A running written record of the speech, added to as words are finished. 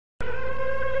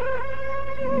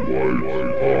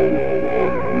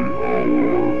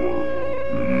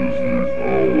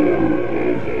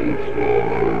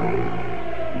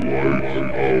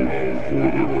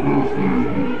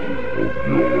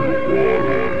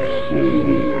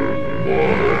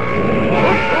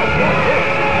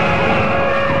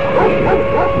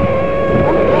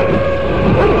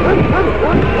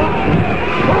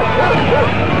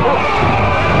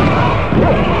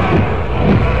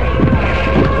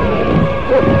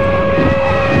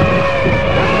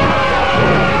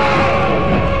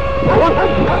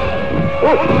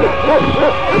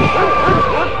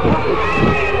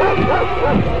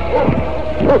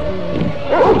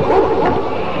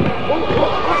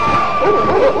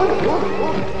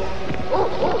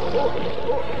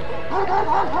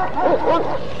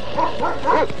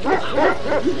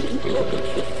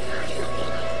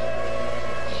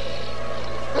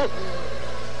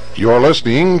You're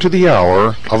listening to The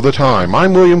Hour of the Time.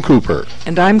 I'm William Cooper.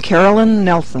 And I'm Carolyn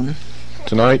Nelson.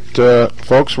 Tonight,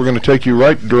 folks, we're going to take you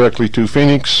right directly to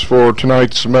Phoenix for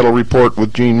tonight's Metal Report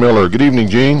with Gene Miller. Good evening,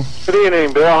 Gene. Good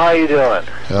evening, Bill. How you doing?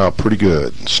 Pretty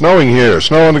good. Snowing here.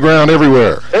 Snow on the ground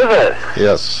everywhere. Is it?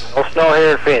 Yes. No snow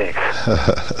here in Phoenix.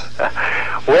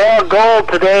 Well, gold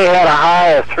today had a high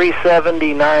of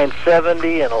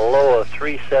 379.70 and a low of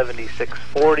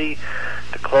 376.40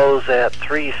 to close at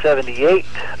 378,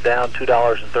 down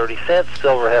 $2.30.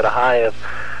 Silver had a high of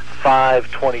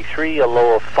 5.23, a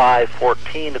low of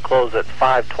 5.14 to close at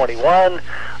 5.21,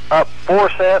 up 4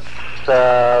 cents.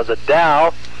 The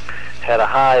Dow had a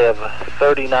high of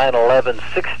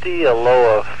 39.11.60, a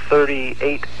low of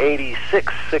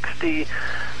 38.86.60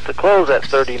 to close at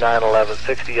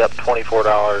 39.11.60, up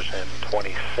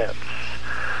 $24.20.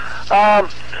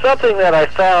 Something that I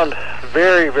found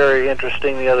very, very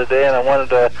interesting the other day, and I wanted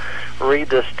to read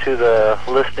this to the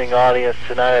listening audience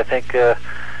tonight. I think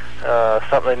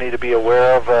something they need to be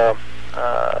aware of,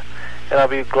 and I'll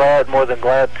be more than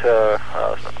glad to,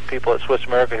 people at Swiss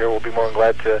America here will be more than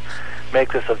glad to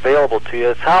make this available to you.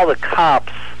 It's how the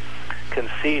cops can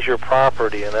seize your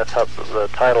property, and that's how the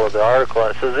title of the article.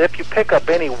 And it says, if you pick up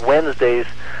any Wednesday's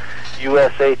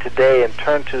USA Today and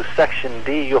turn to Section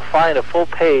D, you'll find a full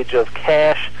page of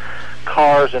cash,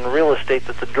 cars, and real estate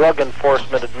that the Drug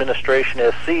Enforcement Administration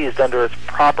has seized under its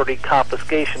property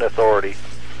confiscation authority.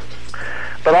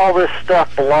 But all this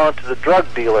stuff belonged to the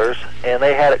drug dealers, and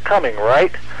they had it coming,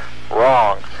 right?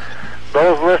 Wrong.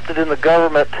 Those listed the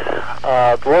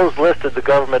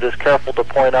government is careful to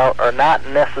point out, are not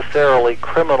necessarily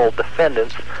criminal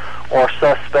defendants or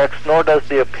suspects, nor does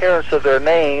the appearance of their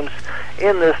names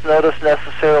in this notice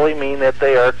necessarily mean that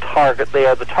they are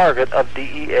the target of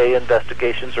DEA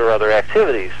investigations or other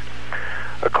activities.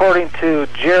 According to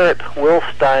Jarrett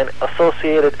Wilstein,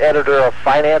 Associated Editor of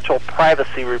Financial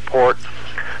Privacy Report,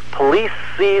 police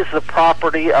seize the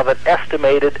property of an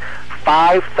estimated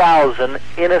 5,000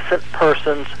 innocent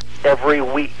persons every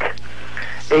week.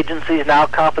 Agencies now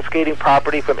confiscating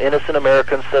property from innocent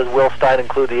Americans, says Wilstein,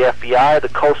 include the FBI, the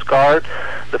Coast Guard,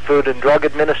 the Food and Drug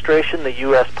Administration, the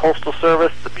U.S. Postal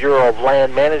Service, the Bureau of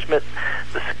Land Management,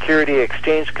 the Security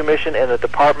Exchange Commission, and the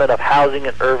Department of Housing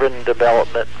and Urban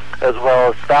Development, as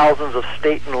well as thousands of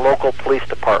state and local police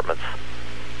departments.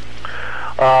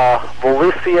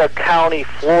 Volusia County,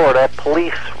 Florida,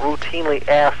 police routinely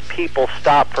ask people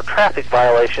stopped for traffic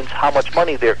violations how much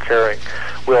money they're carrying.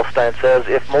 Wilstein says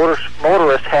if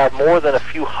motorists have more than a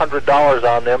few $100s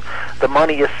on them, the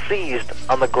money is seized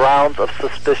on the grounds of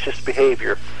suspicious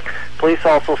behavior. Police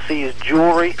also seized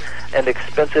jewelry and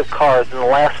expensive cars. In the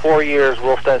last 4 years,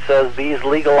 Wilstein says these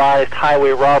legalized highway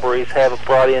robberies have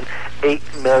brought in $8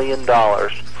 million.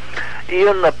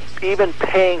 Even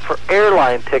paying for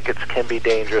airline tickets can be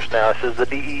dangerous now. It says the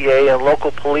DEA and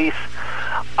local police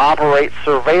operate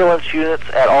surveillance units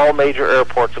at all major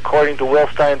airports. According to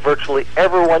Wilstein, virtually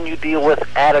everyone you deal with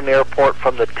at an airport,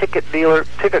 from the ticket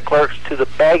clerks to the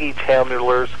baggage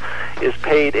handlers, is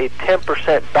paid a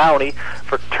 10% bounty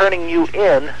for turning you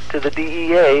in to the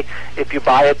DEA if you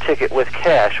buy a ticket with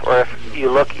cash or if you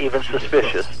look even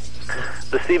suspicious.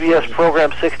 The CBS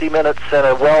program 60 Minutes sent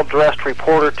a well-dressed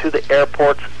reporter to the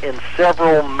airports in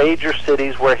several major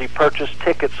cities where he purchased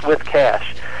tickets with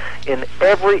cash. In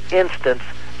every instance,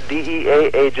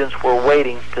 DEA agents were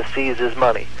waiting to seize his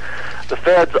money. The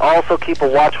feds also keep a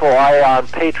watchful eye on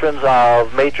patrons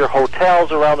of major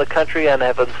hotels around the country and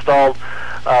have installed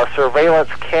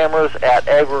surveillance cameras at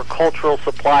agricultural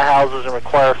supply houses and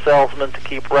require salesmen to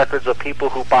keep records of people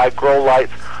who buy grow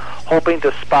lights, hoping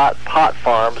to spot pot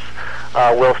farms.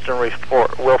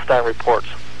 Wilstein reports.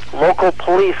 Local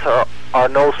police are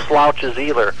no slouches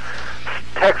either.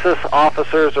 Texas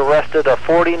officers arrested a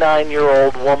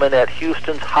 49-year-old woman at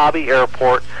Houston's Hobby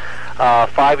Airport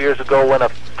 5 years ago when a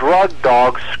drug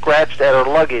dog scratched at her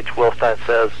luggage, Wilstein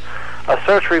says. A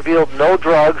search revealed no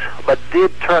drugs, but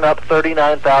did turn up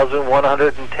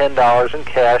 $39,110 in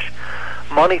cash,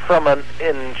 money from an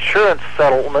insurance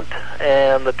settlement,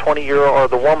 and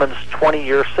the woman's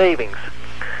 20-year savings.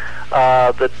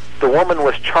 The woman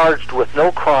was charged with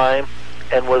no crime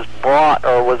and was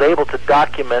able to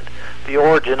document the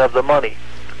origin of the money.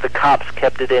 The cops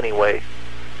kept it anyway.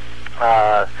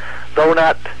 Though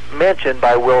not mentioned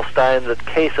by Wilstein, the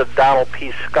case of Donald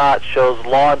P. Scott shows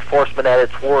law enforcement at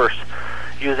its worst.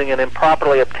 Using an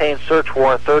improperly obtained search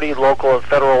warrant, 30 local and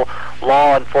federal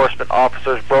law enforcement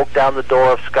officers broke down the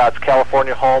door of Scott's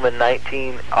California home in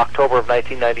October of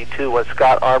 1992. When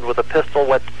Scott, armed with a pistol,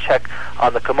 went to check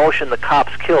on the commotion, the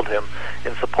cops killed him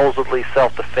in supposedly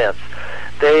self-defense.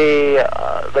 They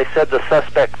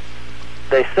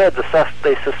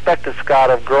suspected Scott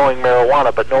of growing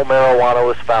marijuana, but no marijuana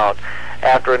was found.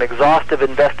 After an exhaustive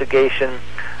investigation,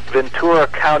 Ventura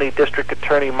County District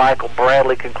Attorney Michael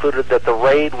Bradley concluded that the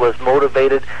raid was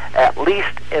motivated, at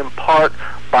least in part,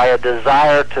 by a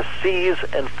desire to seize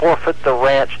and forfeit the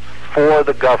ranch for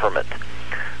the government.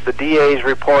 The DA's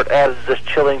report added this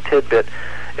chilling tidbit.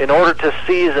 In order to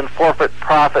seize and forfeit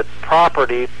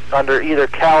property under either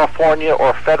California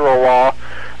or federal law,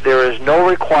 there is no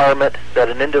requirement that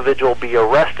an individual be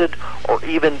arrested or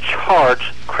even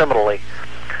charged criminally.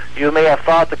 You may have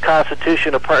thought the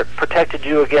Constitution protected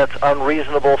you against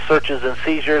unreasonable searches and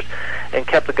seizures and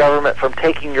kept the government from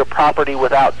taking your property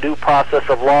without due process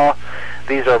of law.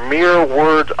 These are mere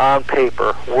words on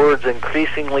paper, words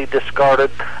increasingly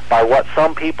discarded by what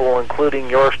some people, including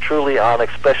yours truly on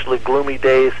especially gloomy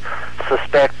days,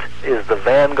 suspect is the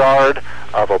vanguard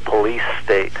of a police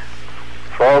state.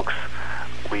 Folks,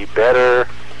 we better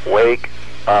wake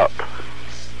up.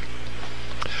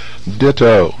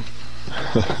 Ditto.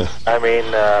 I mean,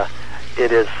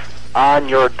 it is on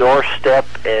your doorstep,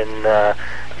 and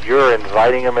you're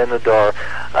inviting them in the door.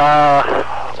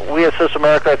 We at Sis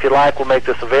America, if you like, will make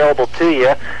this available to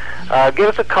you. Give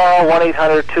us a call,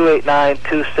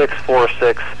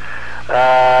 1-800-289-2646.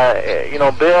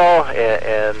 Bill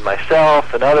and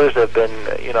myself and others have been,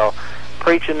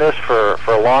 preaching this for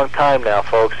a long time now,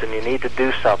 folks, and you need to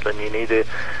do something. You need to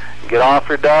get off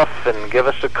your duff and give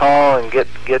us a call and get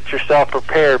yourself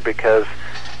prepared, because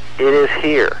it is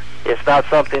here. It's not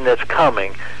something that's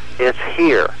coming. It's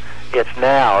here. It's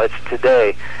now. It's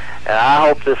today. And I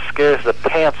hope this scares the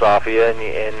pants off you and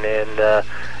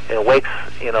wakes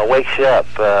you up.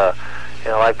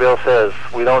 Like Bill says,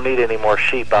 we don't need any more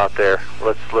sheep out there.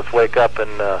 Let's wake up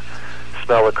and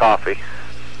smell the coffee.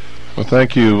 Well,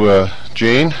 thank you,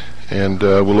 Gene, and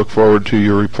we'll look forward to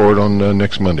your report on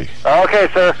next Monday. Okay,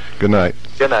 sir. Good night.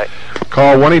 Good night.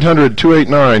 Call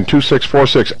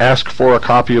 1-800-289-2646. Ask for a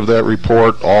copy of that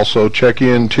report. Also, check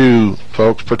into,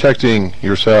 folks, protecting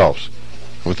yourselves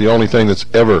with the only thing that's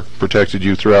ever protected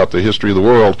you throughout the history of the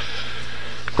world,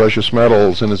 precious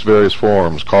metals in its various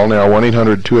forms. Call now,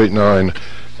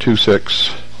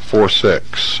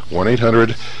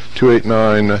 1-800-289-2646.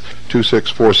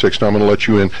 1-800-289-2646. Now I'm going to let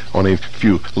you in on a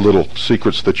few little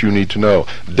secrets that you need to know.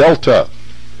 Delta,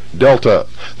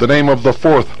 the name of the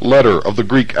fourth letter of the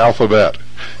Greek alphabet.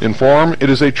 In form, it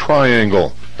is a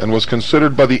triangle and was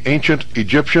considered by the ancient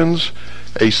Egyptians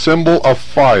a symbol of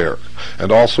fire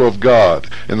and also of God.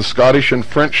 In the Scottish and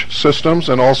French systems,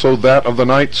 and also that of the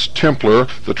Knights Templar,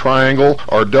 the triangle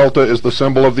or delta is the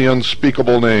symbol of the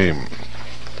unspeakable name.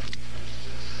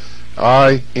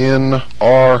 I-N-R-I.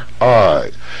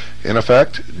 In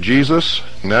effect, Jesus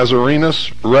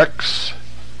Nazarenus Rex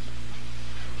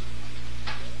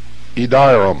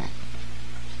Idarum,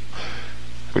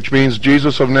 which means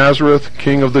Jesus of Nazareth,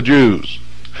 King of the Jews.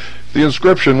 The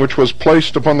inscription which was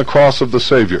placed upon the cross of the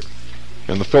Savior.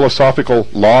 In the philosophical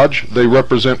lodge, they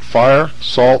represent fire,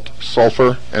 salt,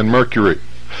 sulfur, and mercury.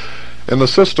 In the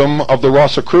system of the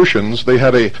Rosicrucians, they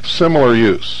had a similar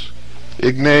use.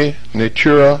 Igne,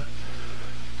 natura,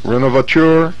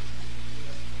 renovatur,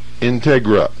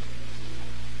 integra,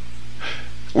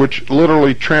 which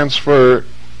literally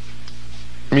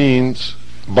means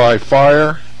by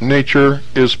fire, nature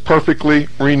is perfectly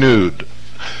renewed.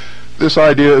 This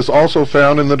idea is also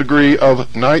found in the degree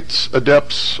of Knights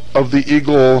Adepts of the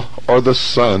Eagle or the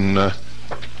Sun.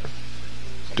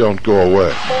 Don't go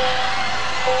away.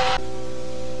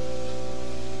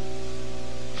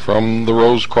 From the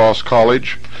Rose Cross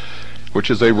College, which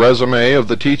is a resume of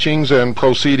the teachings and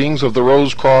proceedings of the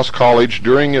Rose Cross College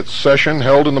during its session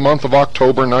held in the month of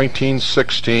October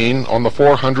 1916 on the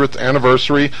 400th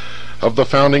anniversary of the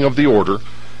founding of the order.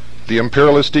 the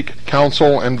Imperialistic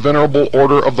Council and Venerable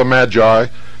Order of the Magi,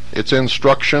 its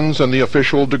instructions and the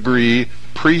official degree,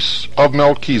 Priests of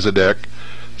Melchizedek,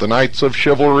 the Knights of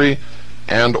Chivalry,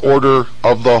 and Order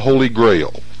of the Holy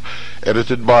Grail.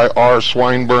 Edited by R.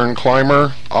 Swinburne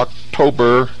Clymer,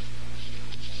 October,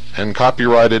 and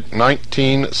copyrighted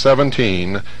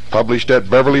 1917, published at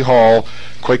Beverly Hall,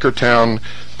 Quakertown,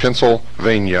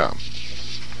 Pennsylvania.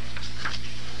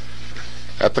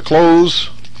 At the close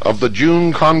of the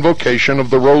June convocation of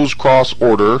the Rose Cross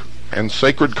Order and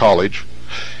Sacred College,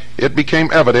 it became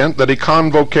evident that a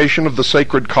convocation of the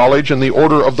Sacred College and the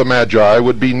Order of the Magi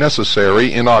would be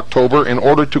necessary in October in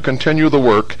order to continue the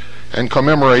work and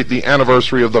commemorate the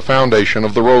anniversary of the foundation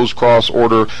of the Rose Cross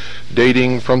Order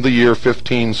dating from the year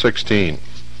 1516.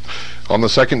 On the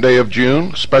second day of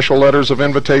June, special letters of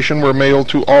invitation were mailed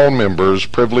to all members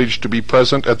privileged to be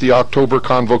present at the October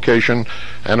convocation,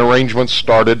 and arrangements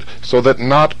started so that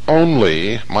not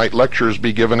only might lectures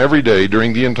be given every day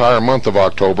during the entire month of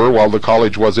October while the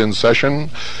college was in session,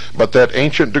 but that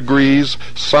ancient degrees,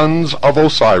 Sons of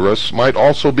Osiris, might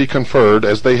also be conferred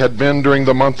as they had been during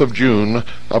the month of June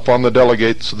upon the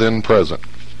delegates then present.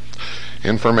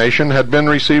 Information had been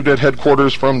received at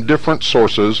headquarters from different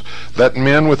sources that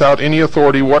men without any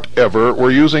authority whatever were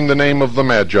using the name of the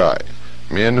Magi.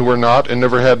 Men who were not and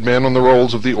never had been on the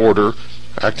rolls of the order.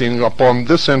 Acting upon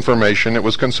this information, it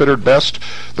was considered best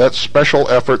that special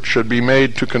effort should be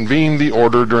made to convene the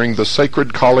order during the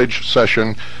Sacred College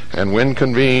session, and when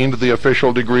convened, the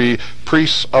official degree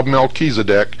Priests of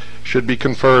Melchizedek should be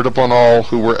conferred upon all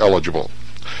who were eligible.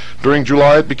 During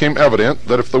July, it became evident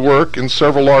that if the work in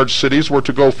several large cities were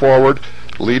to go forward,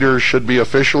 leaders should be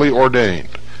officially ordained.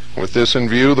 With this in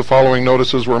view, the following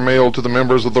notices were mailed to the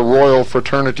members of the Royal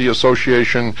Fraternity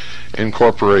Association,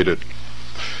 Incorporated.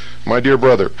 My dear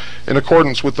brother, in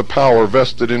accordance with the power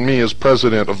vested in me as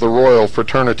President of the Royal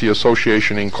Fraternity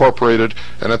Association, Incorporated,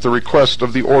 and at the request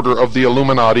of the Order of the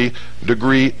Illuminati,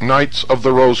 degree Knights of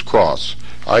the Rose Cross,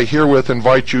 I herewith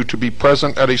invite you to be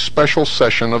present at a special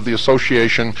session of the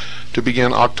association to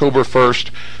begin October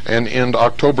 1st and end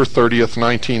October 30th,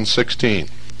 1916.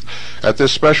 At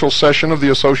this special session of the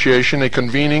association, a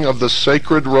convening of the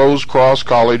Sacred Rose Cross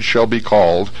College shall be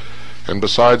called, and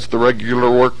besides the regular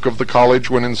work of the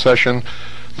college when in session,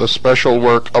 the special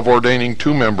work of ordaining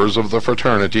two members of the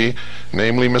fraternity,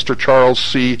 namely Mr. Charles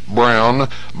C. Brown,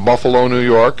 Buffalo, New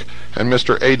York, and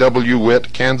Mr. A.W.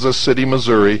 Witt, Kansas City,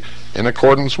 Missouri, in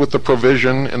accordance with the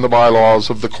provision in the bylaws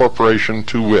of the corporation,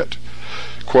 to wit,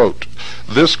 quote,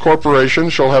 this corporation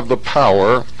shall have the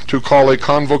power to call a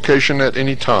convocation at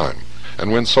any time,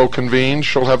 and when so convened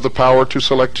shall have the power to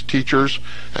select teachers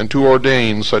and to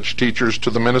ordain such teachers to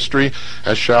the ministry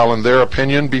as shall in their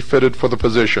opinion be fitted for the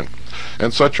position.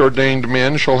 And such ordained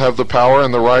men shall have the power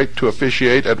and the right to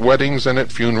officiate at weddings and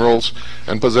at funerals,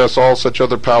 and possess all such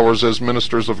other powers as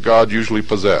ministers of God usually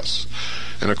possess.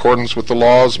 In accordance with the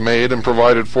laws made and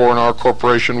provided for in our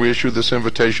corporation, we issue this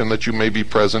invitation that you may be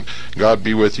present. God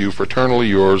be with you. Fraternally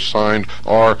yours, signed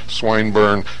R.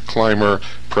 Swinburne Clymer,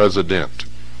 President.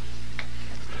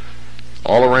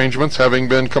 All arrangements having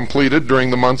been completed during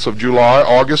the months of July,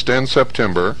 August, and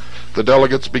September, the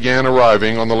delegates began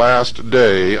arriving on the last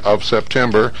day of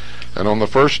September, and on the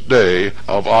first day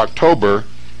of October,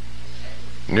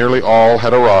 nearly all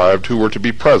had arrived who were to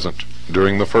be present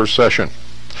during the first session.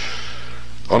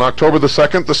 On October the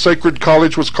 2nd, the Sacred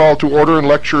College was called to order, and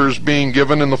lectures being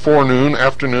given in the forenoon,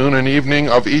 afternoon, and evening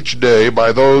of each day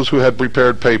by those who had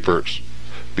prepared papers.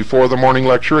 Before the morning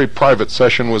lecture, a private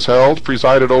session was held,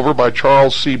 presided over by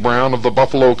Charles C. Brown of the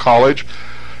Buffalo College,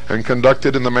 and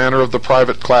conducted in the manner of the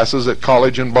private classes at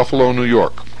college in Buffalo, New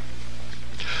York.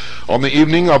 On the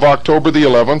evening of October the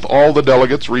 11th, all the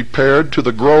delegates repaired to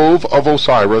the Grove of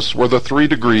Osiris, where the 3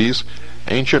 degrees,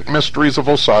 ancient mysteries of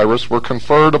Osiris, were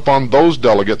conferred upon those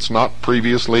delegates not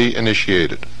previously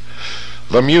initiated.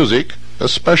 The music,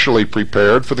 especially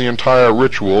prepared for the entire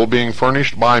ritual, being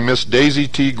furnished by Miss Daisy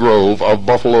T. Grove of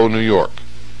Buffalo, New York.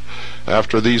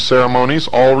 After these ceremonies,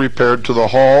 all repaired to the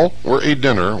hall, where a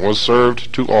dinner was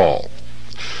served to all.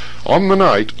 On the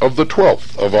night of the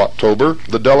 12th of October,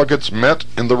 the delegates met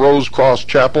in the Rose Cross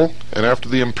Chapel, and after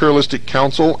the Imperialistic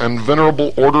Council and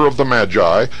Venerable Order of the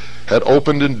Magi had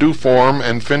opened in due form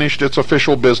and finished its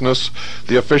official business,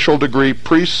 the official degree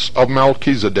Priests of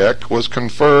Melchizedek was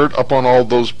conferred upon all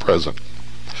those present.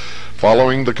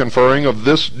 Following the conferring of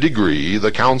this degree,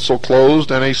 the council closed,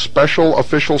 and a special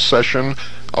official session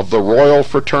of the Royal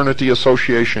Fraternity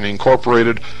Association,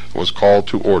 Incorporated, was called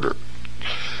to order.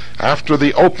 After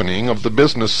the opening of the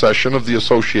business session of the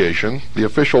association, the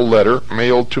official letter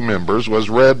mailed to members was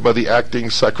read by the acting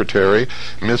secretary,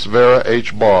 Miss Vera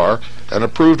H. Barr, and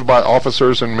approved by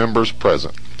officers and members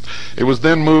present. It was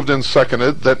then moved and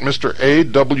seconded that Mr. A.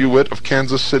 W. Witt of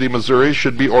Kansas City, Missouri,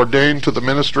 should be ordained to the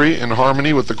ministry in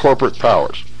harmony with the corporate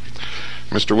powers.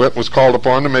 Mr. Witt was called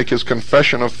upon to make his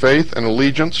confession of faith and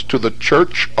allegiance to the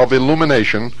Church of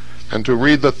Illumination and to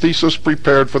read the thesis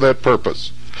prepared for that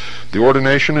purpose. The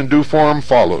ordination in due form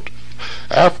followed.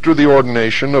 After the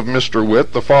ordination of Mr.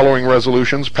 Witt, the following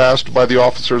resolutions passed by the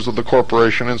officers of the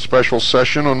corporation in special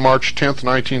session on March 10,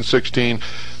 1916,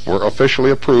 were officially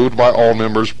approved by all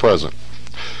members present.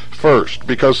 First,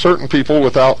 because certain people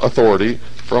without authority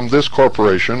from this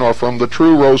corporation or from the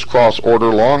true Rose Cross order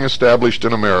long established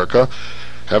in America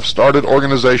have started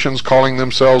organizations calling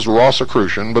themselves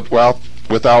Rosicrucian, but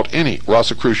without any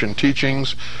Rosicrucian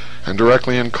teachings and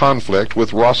directly in conflict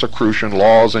with Rosicrucian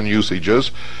laws and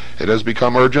usages, it has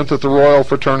become urgent that the Royal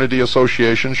Fraternity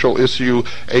Association shall issue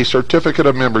a certificate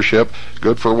of membership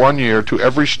good for 1 year to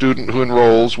every student who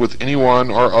enrolls with any one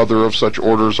or other of such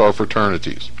orders or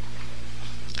fraternities.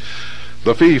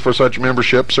 The fee for such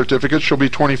membership certificate shall be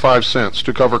 25 cents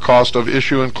to cover cost of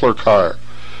issue and clerk hire.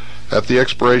 At the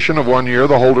expiration of 1 year,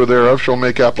 the holder thereof shall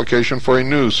make application for a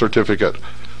new certificate.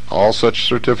 All such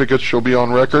certificates shall be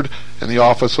on record in the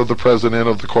office of the president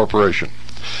of the corporation.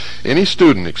 Any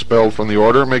student expelled from the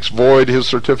order makes void his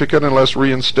certificate unless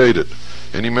reinstated.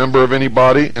 Any member of any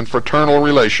body in fraternal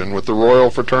relation with the Royal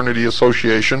Fraternity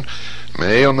Association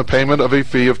may, on the payment of a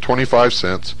fee of 25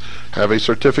 cents, have a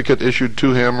certificate issued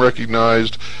to him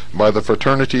recognized by the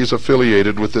fraternities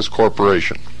affiliated with this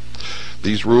corporation.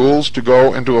 These rules to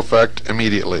go into effect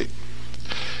immediately.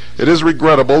 It is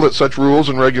regrettable that such rules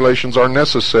and regulations are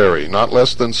necessary. Not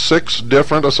less than 6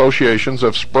 different associations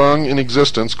have sprung in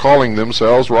existence calling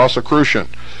themselves Rosicrucian,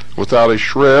 without a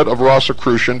shred of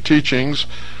Rosicrucian teachings,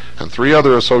 and 3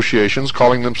 other associations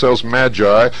calling themselves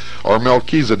Magi or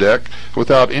Melchizedek,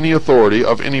 without any authority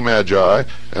of any Magi,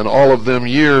 and all of them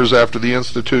years after the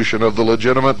institution of the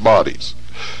legitimate bodies.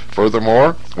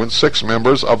 Furthermore, when 6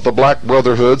 members of the Black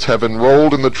Brotherhoods have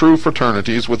enrolled in the true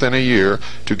fraternities within a year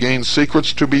to gain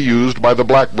secrets to be used by the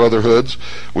Black Brotherhoods,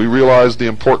 we realize the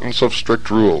importance of strict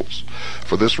rules.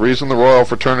 For this reason, the Royal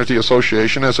Fraternity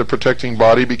Association as a protecting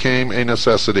body became a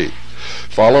necessity.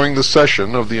 Following the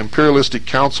session of the Imperialistic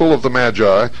Council of the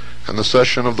Magi and the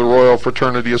session of the Royal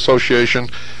Fraternity Association,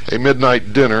 a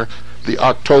midnight dinner, the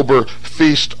October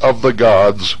Feast of the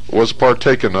Gods, was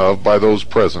partaken of by those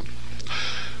present.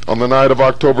 On the night of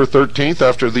October 13th,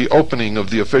 after the opening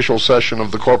of the official session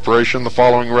of the corporation, the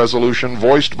following resolution,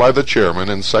 voiced by the chairman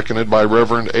and seconded by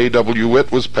Reverend A. W.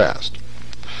 Witt, was passed.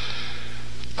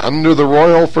 Under the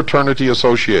Royal Fraternity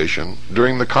Association,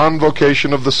 during the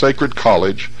convocation of the Sacred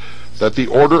College, that the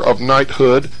Order of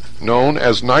Knighthood, known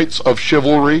as Knights of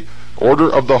Chivalry, Order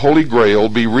of the Holy Grail,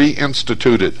 be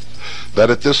reinstituted. That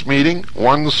at this meeting,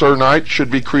 1 Sir Knight should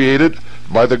be created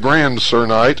by the Grand Sir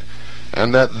Knight,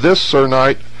 and that this Sir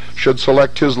Knight should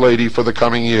select his lady for the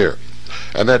coming year,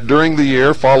 and that during the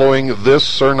year following this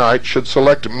Sir Knight should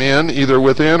select men either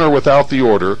within or without the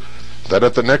order, that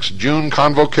at the next June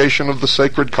convocation of the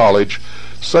Sacred College,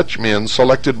 such men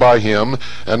selected by him,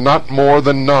 and not more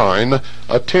than 9,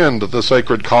 attend the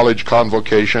Sacred College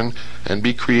convocation and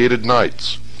be created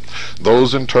knights.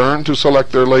 Those in turn to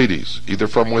select their ladies, either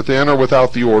from within or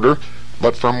without the order,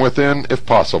 but from within if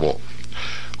possible.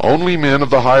 Only men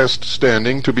of the highest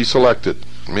standing to be selected,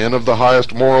 men of the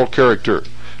highest moral character,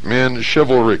 men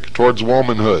chivalric towards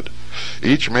womanhood.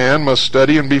 Each man must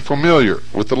study and be familiar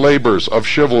with the labors of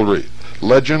chivalry,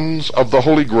 legends of the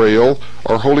Holy Grail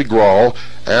or Holy Grail,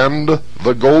 and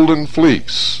the Golden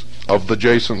Fleece of the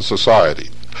Jason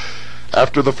Society.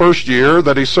 After the first year,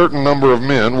 that a certain number of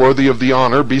men worthy of the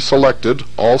honor be selected,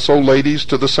 also ladies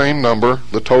to the same number,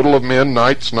 the total of men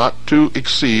knights not to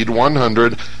exceed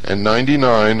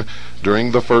 199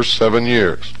 during the first 7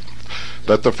 years.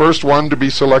 That the first one to be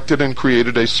selected and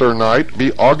created a Sir Knight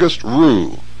be August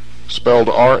Rue, spelled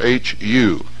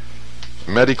R-H-U,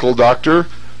 medical doctor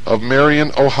of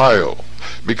Marion, Ohio,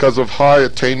 because of high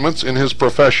attainments in his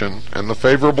profession and the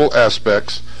favorable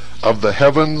aspects of the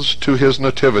heavens to his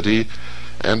nativity,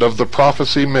 and of the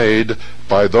prophecy made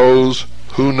by those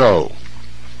who know.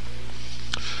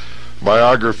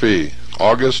 Biography: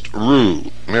 August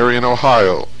Rue, Marion,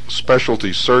 Ohio,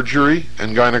 specialty surgery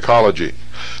and gynecology.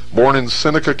 Born in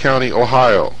Seneca County,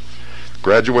 Ohio.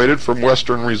 Graduated from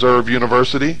Western Reserve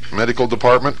University, Medical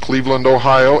Department, Cleveland,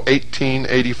 Ohio,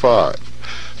 1885.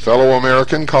 Fellow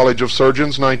American College of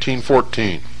Surgeons,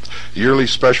 1914. Yearly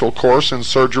special course in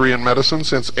surgery and medicine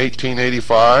since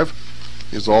 1885.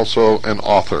 is also an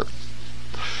author.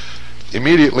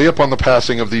 Immediately upon the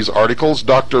passing of these articles,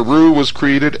 Dr. Rue was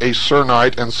created a Sir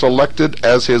Knight and selected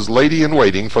as his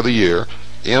lady-in-waiting for the year,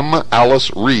 M. Alice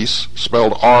Reese,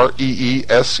 spelled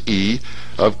R-E-E-S-E,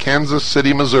 of Kansas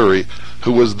City, Missouri,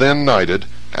 who was then knighted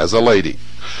as a lady.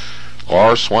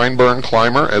 R. Swinburne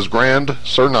Clymer, as Grand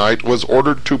Sir Knight, was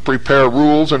ordered to prepare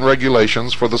rules and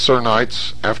regulations for the Sir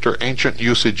Knights after ancient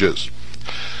usages.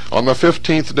 On the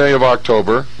 15th day of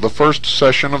October, the first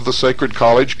session of the Sacred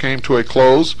College came to a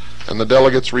close, and the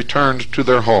delegates returned to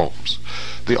their homes.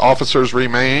 The officers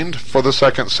remained for the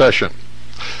second session.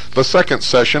 The second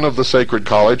session of the Sacred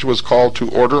College was called to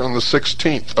order on the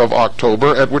 16th of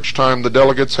October, at which time the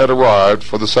delegates had arrived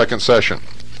for the second session.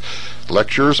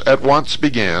 Lectures at once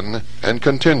began and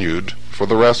continued for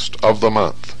the rest of the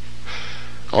month.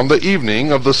 On the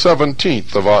evening of the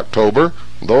 17th of October,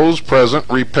 those present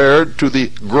repaired to the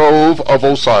Grove of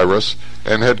Osiris,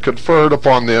 and had conferred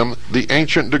upon them the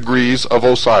ancient degrees of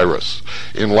Osiris,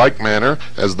 in like manner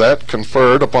as that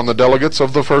conferred upon the delegates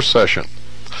of the first session.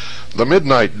 The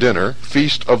midnight dinner,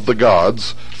 Feast of the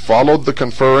Gods, followed the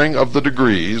conferring of the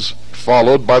degrees,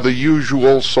 followed by the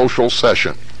usual social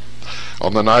session.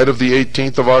 On the night of the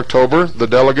 18th of October, the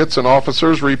delegates and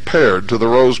officers repaired to the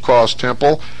Rose Cross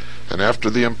Temple, and after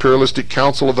the imperialistic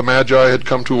council of the Magi had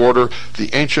come to order, the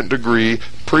ancient degree,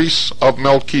 Priests of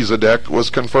Melchizedek, was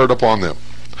conferred upon them.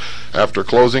 After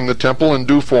closing the temple in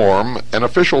due form, an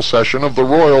official session of the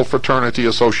Royal Fraternity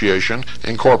Association,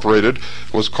 Incorporated,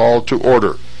 was called to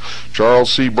order.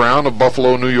 Charles C. Brown of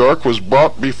Buffalo, New York, was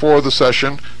brought before the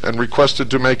session and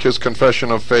requested to make his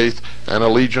confession of faith and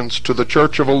allegiance to the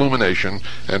Church of Illumination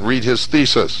and read his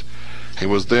thesis. He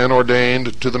was then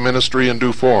ordained to the ministry in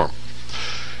due form.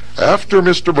 After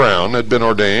Mr. Brown had been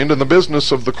ordained and the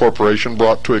business of the corporation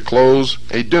brought to a close,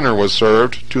 a dinner was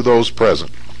served to those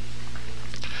present.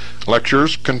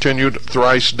 Lectures continued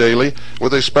thrice daily,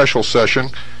 with a special session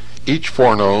each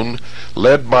forenoon,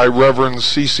 led by Reverend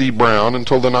C.C. Brown,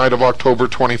 until the night of October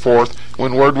 24th,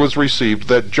 when word was received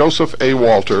that Joseph A.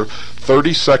 Walter,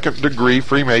 32nd degree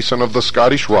Freemason of the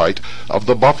Scottish Rite, of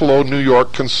the Buffalo, New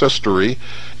York Consistory,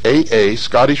 A.A.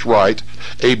 Scottish Rite,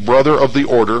 a brother of the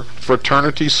order,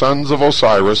 Fraternity Sons of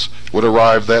Osiris, would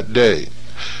arrive that day.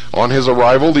 On his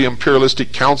arrival, the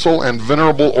imperialistic council and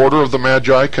venerable order of the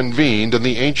Magi convened, and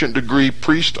the ancient degree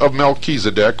Priest of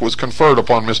Melchizedek was conferred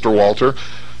upon Mr. Walter,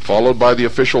 followed by the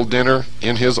official dinner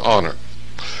in his honor.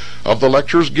 Of the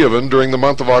lectures given during the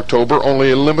month of October, only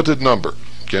a limited number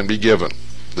can be given.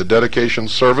 The dedication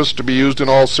service, to be used in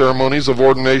all ceremonies of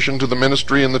ordination to the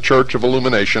ministry in the Church of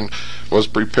Illumination, was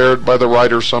prepared by the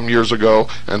writer some years ago,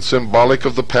 and symbolic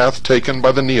of the path taken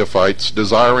by the neophytes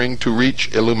desiring to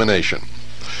reach illumination.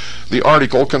 The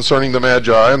article concerning the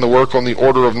Magi and the work on the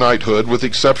order of knighthood, with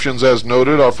exceptions as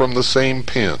noted, are from the same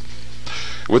pen.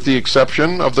 With the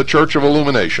exception of the Church of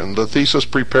Illumination, the thesis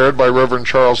prepared by Reverend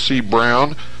Charles C.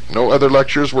 Brown, no other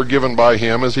lectures were given by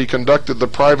him, as he conducted the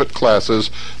private classes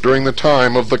during the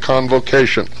time of the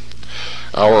convocation.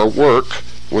 Our work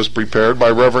was prepared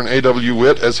by Reverend A.W.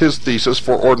 Witt as his thesis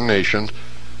for ordination,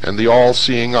 and the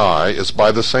all-seeing eye is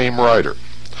by the same writer.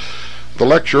 The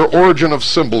lecture, Origin of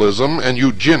Symbolism and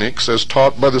Eugenics, as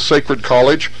taught by the Sacred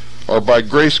College, are by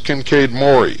Grace Kincaid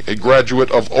Maury, a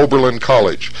graduate of Oberlin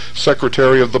College,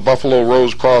 Secretary of the Buffalo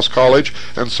Rose Cross College,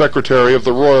 and Secretary of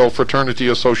the Royal Fraternity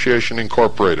Association,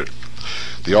 Incorporated.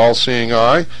 The All-Seeing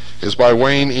Eye is by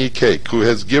Wayne E. Cake, who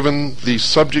has given the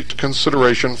subject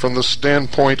consideration from the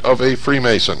standpoint of a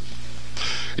Freemason.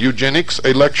 Eugenics,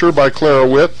 a lecture by Clara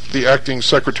Witt, the acting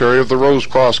secretary of the Rose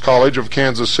Cross College of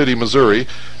Kansas City, Missouri,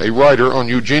 a writer on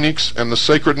eugenics and the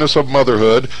sacredness of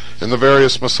motherhood in the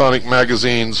various Masonic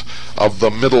magazines of the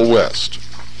Middle West.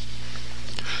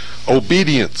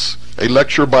 Obedience, a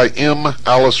lecture by M.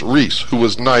 Alice Reese, who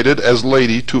was knighted as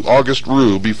lady to August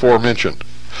Rue before mentioned.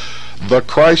 The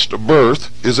Christ Birth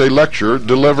is a lecture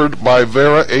delivered by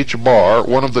Vera H. Barr,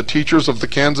 one of the teachers of the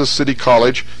Kansas City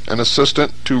College and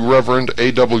assistant to Reverend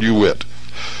A.W. Witt.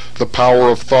 The Power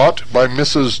of Thought by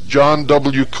Mrs. John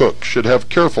W. Cook should have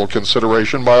careful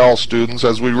consideration by all students,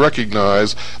 as we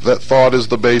recognize that thought is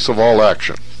the base of all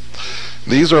action.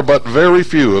 These are but very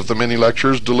few of the many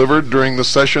lectures delivered during the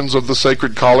sessions of the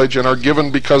Sacred College, and are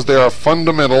given because they are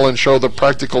fundamental and show the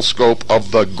practical scope of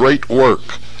the great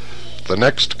work. The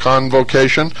next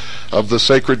convocation of the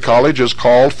Sacred College is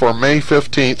called for May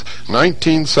 15,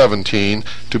 1917,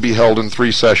 to be held in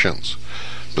 3 sessions.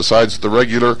 Besides the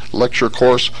regular lecture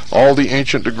course, all the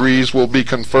ancient degrees will be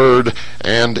conferred,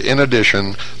 and in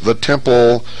addition, the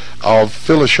Temple of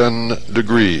Philician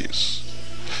degrees.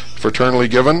 Fraternally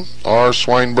given, R.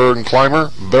 Swinburne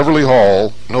Clymer, Beverly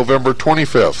Hall, November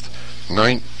 25,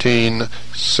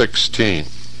 1916.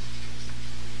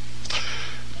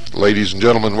 Ladies and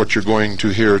gentlemen, what you're going to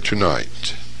hear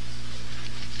tonight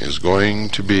is going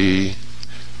to be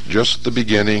just the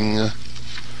beginning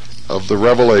of the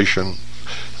revelation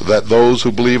that those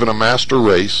who believe in a master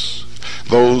race,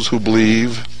 those who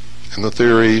believe in the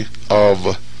theory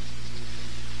of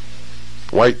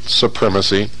white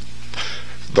supremacy,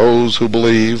 those who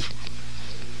believe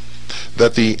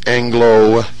that the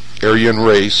Anglo-Aryan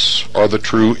race are the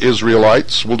true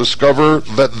Israelites will discover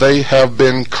that they have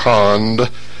been conned,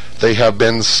 they have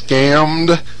been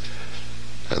scammed,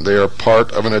 and they are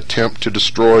part of an attempt to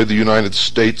destroy the United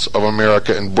States of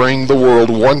America and bring the world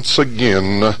once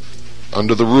again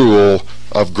under the rule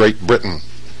of Great Britain.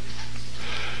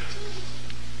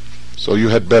 So you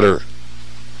had better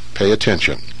pay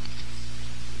attention.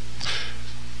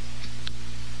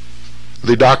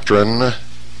 The doctrine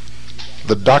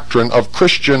of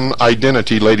Christian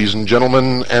identity, ladies and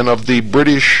gentlemen, and of the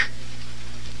British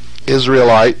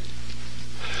Israelite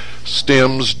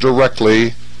stems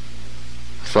directly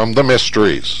from the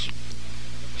mysteries.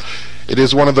 It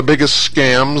is one of the biggest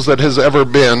scams that has ever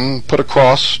been put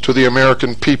across to the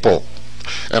American people.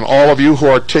 And all of you who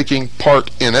are taking part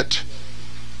in it,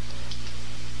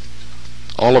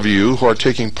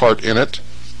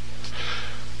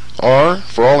 are,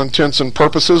 for all intents and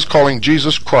purposes, calling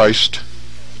Jesus Christ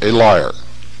a liar.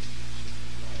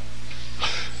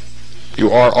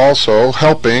 You are also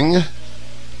helping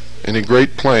in a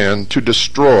great plan to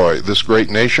destroy this great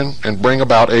nation and bring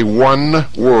about a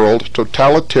one-world,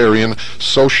 totalitarian,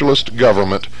 socialist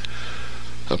government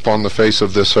upon the face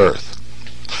of this earth.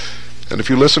 And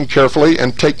if you listen carefully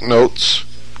and take notes,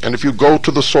 and if you go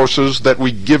to the sources that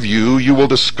we give you, you will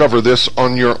discover this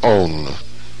on your own.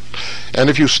 And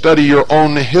if you study your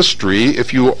own history,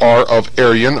 if you are of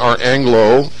Aryan or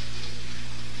Anglo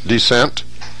descent,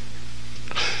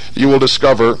 you will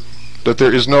discover that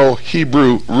there is no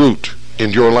Hebrew root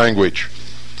in your language.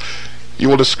 You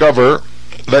will discover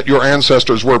that your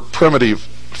ancestors were primitive,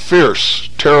 fierce,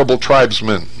 terrible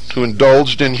tribesmen who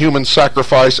indulged in human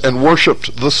sacrifice and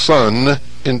worshipped the sun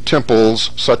in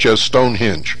temples such as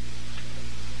Stonehenge.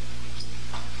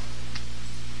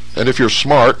 And if you're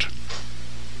smart,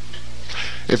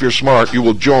 you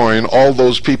will join all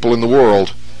those people in the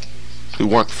world who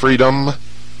want freedom,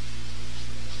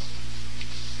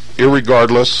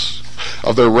 irregardless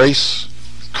of their race,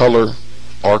 color,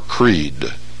 or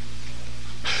creed.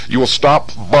 You will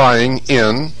stop buying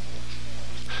in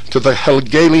to the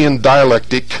Hegelian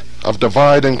dialectic of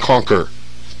divide and conquer,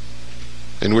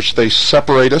 in which they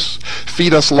separate us,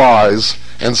 feed us lies,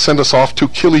 and send us off to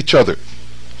kill each other,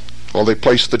 while they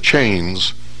place the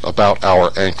chains about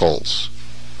our ankles.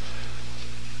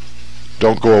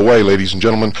 Don't go away, ladies and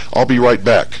gentlemen. I'll be right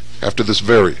back after this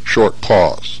very short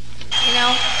pause. You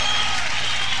know,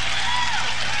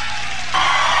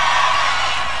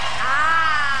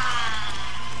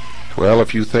 well,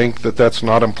 if you think that that's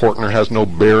not important or has no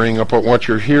bearing upon what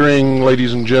you're hearing,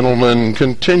 ladies and gentlemen,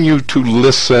 continue to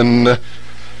listen.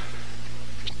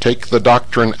 Take the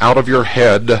doctrine out of your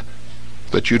head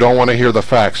that you don't want to hear the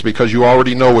facts because you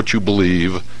already know what you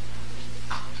believe.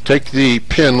 Take the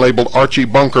pin labeled Archie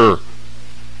Bunker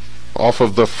off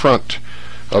of the front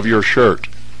of your shirt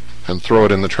and throw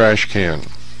it in the trash can.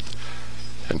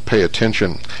 And pay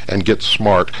attention and get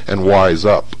smart and wise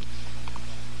up.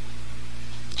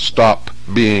 Stop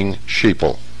being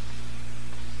sheeple.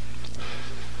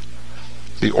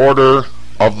 The Order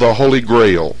of the Holy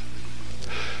Grail.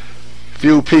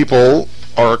 Few people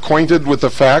are acquainted with the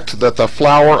fact that the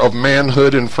flower of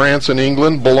manhood in France and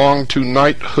England belonged to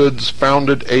knighthoods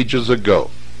founded ages ago,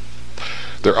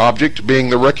 their object being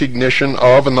the recognition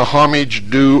of and the homage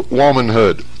due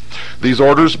womanhood. These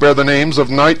orders bear the names of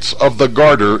Knights of the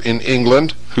Garter in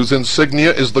England, whose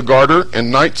insignia is the garter,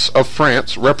 and Knights of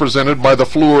France, represented by the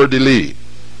fleur-de-lis.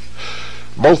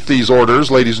 Both these orders,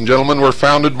 ladies and gentlemen, were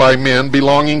founded by men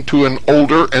belonging to an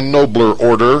older and nobler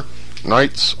order,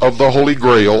 Knights of the Holy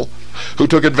Grail, who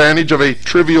took advantage of a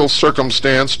trivial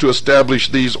circumstance to establish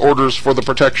these orders for the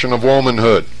protection of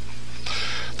womanhood.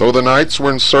 Though the knights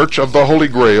were in search of the Holy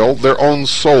Grail, their own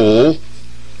soul,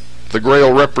 the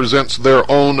Grail represents their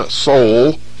own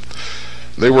soul,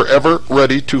 they were ever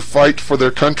ready to fight for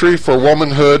their country, for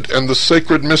womanhood, and the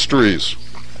sacred mysteries.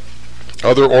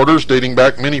 Other orders, dating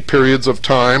back many periods of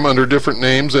time, under different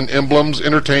names and emblems,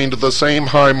 entertained the same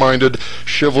high-minded,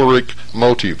 chivalric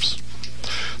motives.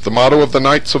 The motto of the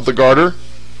Knights of the Garter,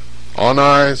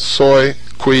 Honi soit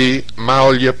qui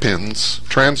mal y pense,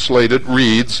 translated,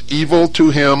 reads, "Evil to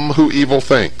him who evil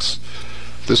thinks."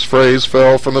 This phrase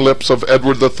fell from the lips of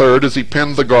Edward III as he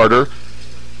penned the Garter,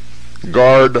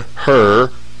 guard her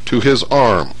to his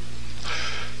arm.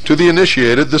 To the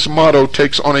initiated, this motto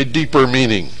takes on a deeper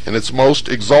meaning. In its most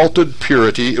exalted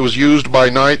purity, it was used by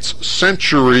knights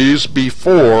centuries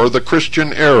before the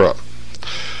Christian era.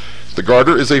 The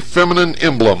garter is a feminine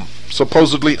emblem,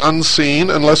 supposedly unseen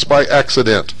unless by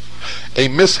accident. A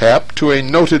mishap to a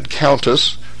noted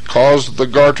countess caused the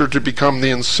garter to become the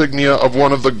insignia of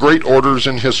one of the great orders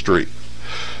in history.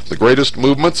 The greatest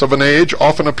movements of an age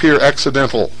often appear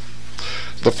accidental.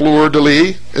 The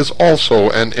fleur-de-lis is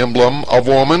also an emblem of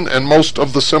woman, and most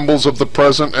of the symbols of the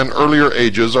present and earlier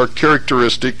ages are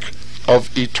characteristic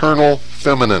of eternal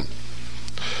feminine.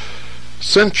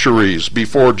 Centuries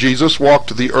before Jesus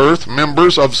walked the earth,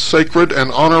 members of sacred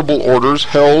and honorable orders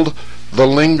held the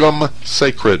lingam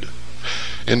sacred.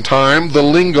 In time, the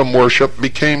lingam worship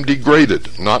became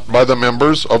degraded, not by the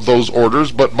members of those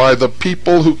orders, but by the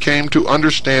people who came to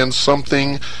understand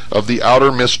something of the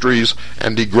outer mysteries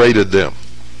and degraded them.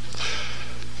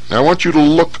 Now I want you to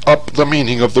look up the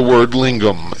meaning of the word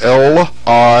lingam.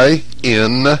 L-I-N-G-U-M.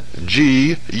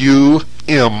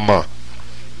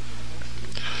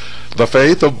 The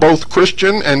faith of both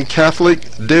Christian and Catholic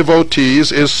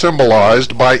devotees is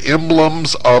symbolized by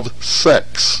emblems of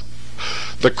sex.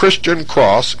 The Christian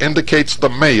cross indicates the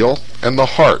male and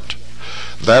the heart,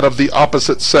 that of the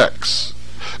opposite sex.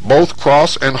 Both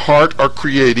cross and heart are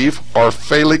creative or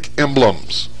phallic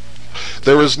emblems.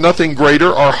 There is nothing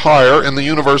greater or higher in the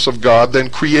universe of God than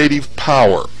creative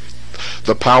power.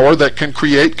 The power that can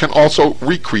create can also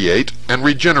recreate and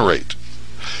regenerate.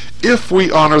 If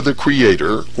we honor the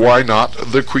Creator, why not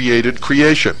the created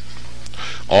creation?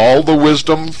 All the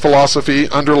wisdom, philosophy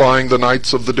underlying the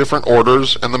knights of the different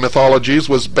orders and the mythologies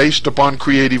was based upon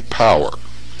creative power.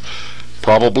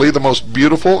 Probably the most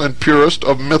beautiful and purest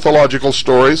of mythological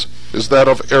stories is that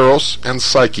of Eros and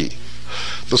Psyche,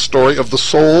 the story of the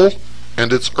soul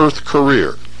and its earth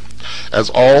career. As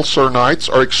all Sir Knights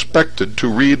are expected to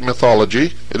read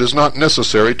mythology, it is not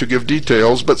necessary to give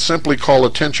details, but simply call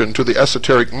attention to the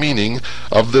esoteric meaning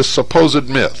of this supposed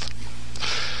myth.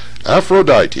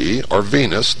 Aphrodite, or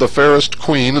Venus, the fairest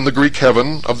queen in the Greek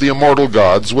heaven of the immortal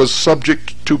gods, was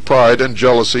subject to pride and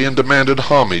jealousy and demanded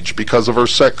homage because of her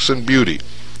sex and beauty.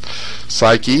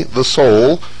 Psyche, the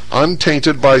soul,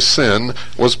 untainted by sin,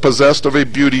 was possessed of a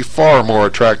beauty far more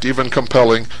attractive and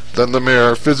compelling than the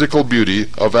mere physical beauty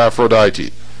of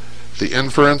Aphrodite. The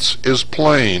inference is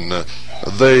plain.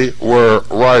 They were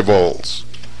rivals.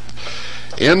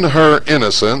 In her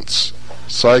innocence,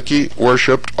 Psyche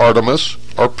worshipped Artemis,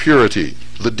 or Purity,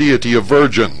 the deity of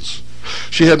virgins.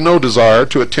 She had no desire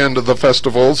to attend the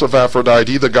festivals of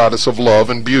Aphrodite, the goddess of love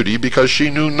and beauty, because she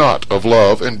knew not of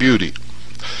love and beauty.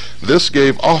 This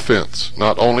gave offense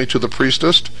not only to the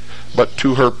priestess, but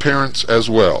to her parents as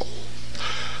well.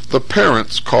 The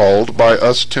parents called by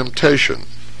us temptation,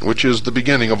 which is the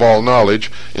beginning of all knowledge,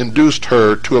 induced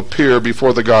her to appear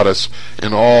before the goddess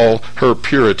in all her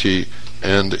purity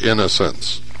and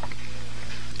innocence.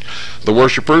 The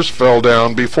worshippers fell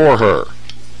down before her.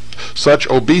 Such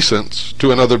obeisance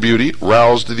to another beauty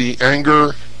roused the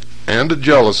anger and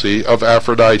jealousy of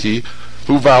Aphrodite,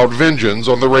 who vowed vengeance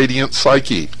on the radiant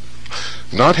Psyche.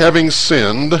 Not having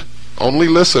sinned, only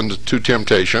listened to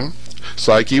temptation,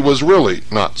 Psyche was really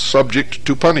not subject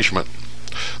to punishment.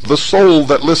 The soul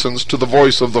that listens to the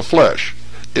voice of the flesh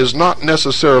is not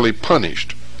necessarily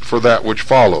punished for that which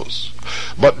follows,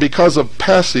 but because of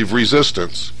passive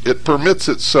resistance, it permits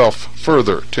itself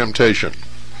further temptation.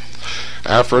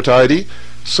 Aphrodite,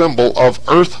 symbol of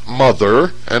Earth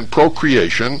Mother and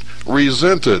procreation,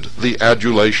 resented the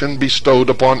adulation bestowed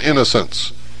upon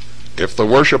innocence. If the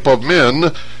worship of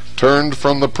men turned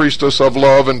from the priestess of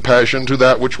love and passion to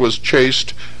that which was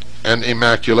chaste and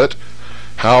immaculate,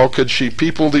 how could she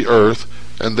people the earth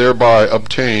and thereby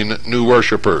obtain new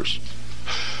worshippers?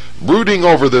 Brooding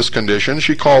over this condition,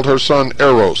 she called her son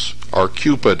Eros, or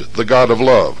Cupid, the god of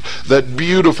love, that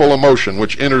beautiful emotion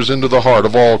which enters into the heart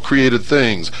of all created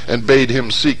things, and bade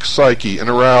him seek Psyche and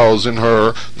arouse in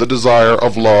her the desire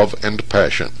of love and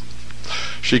passion.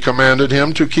 She commanded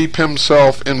him to keep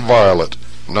himself inviolate,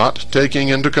 not taking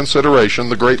into consideration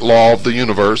the great law of the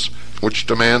universe, which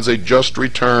demands a just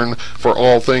return for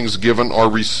all things given or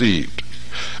received.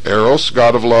 Eros,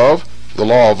 god of love, the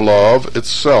law of love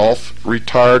itself,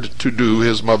 retired to do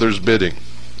his mother's bidding.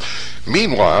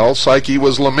 Meanwhile, Psyche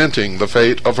was lamenting the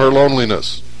fate of her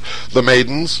loneliness. The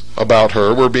maidens about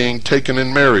her were being taken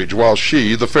in marriage, while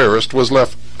she, the fairest, was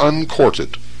left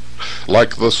uncourted.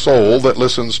 Like the soul that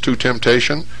listens to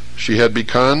temptation, she had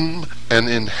become an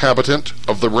inhabitant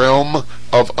of the realm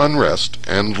of unrest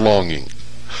and longing.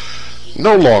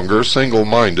 No longer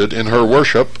single-minded in her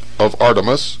worship of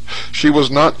Artemis, she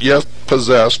was not yet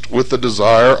possessed with the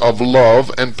desire of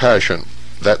love and passion,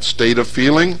 that state of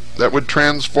feeling that would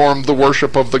transform the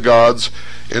worship of the gods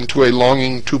into a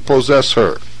longing to possess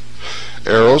her.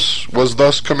 Eros was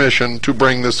thus commissioned to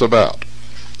bring this about.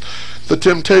 The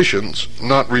temptations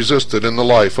not resisted in the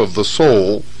life of the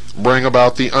soul bring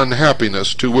about the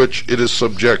unhappiness to which it is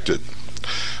subjected.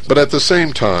 But at the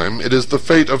same time, it is the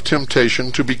fate of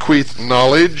temptation to bequeath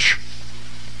knowledge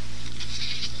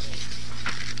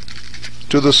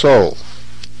to the soul.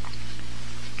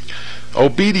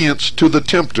 Obedience to the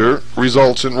tempter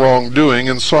results in wrongdoing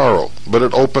and sorrow, but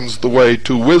it opens the way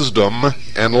to wisdom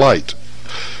and light.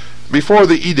 Before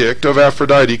the edict of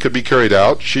Aphrodite could be carried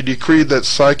out, she decreed that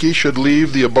Psyche should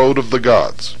leave the abode of the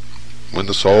gods. When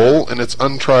the soul, in its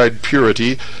untried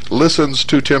purity, listens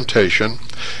to temptation,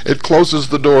 it closes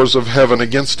the doors of heaven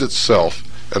against itself,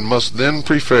 and must then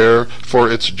prepare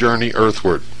for its journey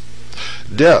earthward.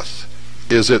 Death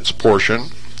is its portion,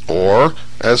 or,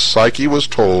 as Psyche was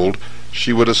told,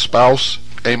 she would espouse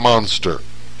a monster.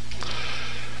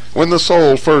 When the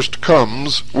soul first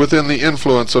comes within the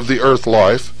influence of the earth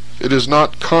life, it is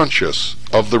not conscious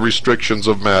of the restrictions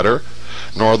of matter,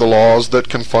 nor the laws that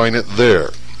confine it there.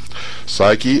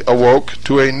 Psyche awoke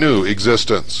to a new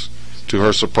existence. To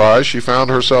her surprise, she found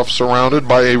herself surrounded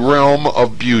by a realm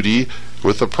of beauty,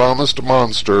 with the promised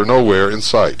monster nowhere in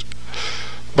sight.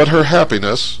 But her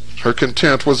happiness, her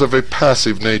content, was of a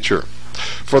passive nature.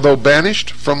 For though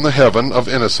banished from the heaven of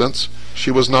innocence,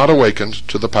 she was not awakened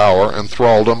to the power and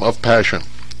thraldom of passion.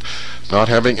 Not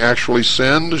having actually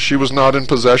sinned, she was not in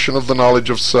possession of the knowledge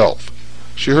of self.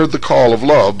 She heard the call of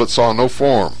love, but saw no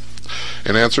form.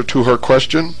 In answer to her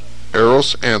question,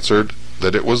 Eros answered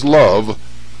that it was love,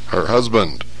 her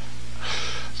husband.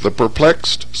 The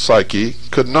perplexed Psyche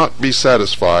could not be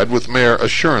satisfied with mere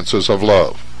assurances of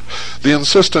love. The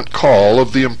insistent call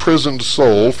of the imprisoned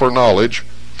soul for knowledge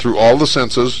through all the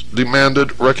senses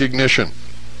demanded recognition.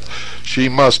 She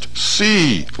must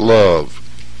see love.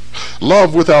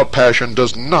 Love without passion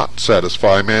does not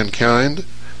satisfy mankind.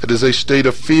 It is a state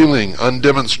of feeling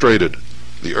undemonstrated.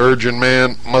 The urge in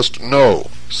man must know,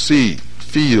 see,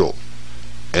 feel,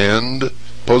 and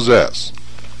possess.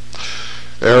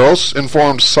 Eros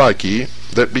informed Psyche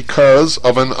that because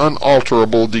of an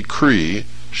unalterable decree,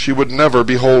 she would never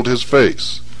behold his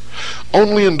face.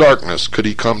 Only in darkness could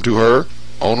he come to her.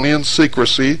 Only in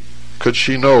secrecy could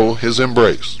she know his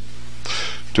embrace.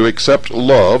 To accept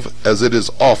love as it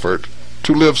is offered,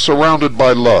 to live surrounded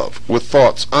by love, with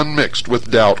thoughts unmixed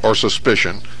with doubt or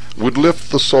suspicion, would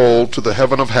lift the soul to the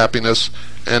heaven of happiness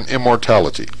and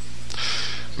immortality.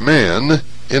 Man,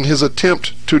 in his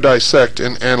attempt to dissect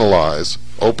and analyze,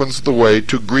 opens the way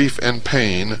to grief and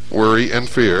pain, worry and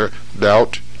fear,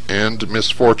 doubt and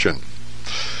misfortune.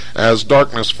 As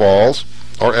darkness falls,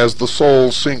 or as the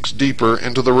soul sinks deeper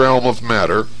into the realm of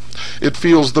matter, it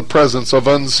feels the presence of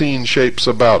unseen shapes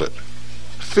about it.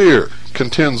 Fear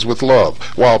contends with love,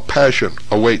 while passion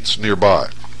awaits nearby.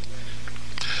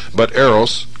 But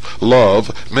Eros,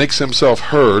 love, makes himself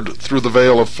heard through the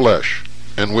veil of flesh,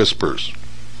 and whispers,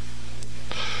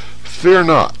 "Fear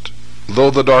not, though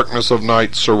the darkness of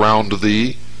night surround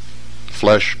thee,"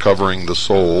 flesh covering the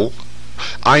soul,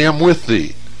 "I am with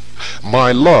thee.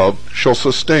 My love shall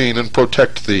sustain and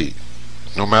protect thee.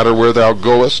 No matter where thou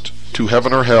goest, to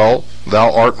heaven or hell,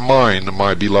 thou art mine,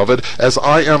 my beloved, as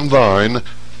I am thine,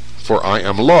 for I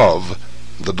am love,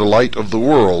 the delight of the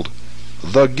world,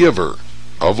 the giver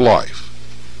of life."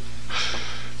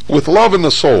 With love in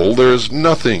the soul, there is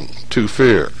nothing to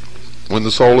fear. When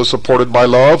the soul is supported by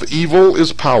love, evil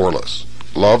is powerless.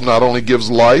 Love not only gives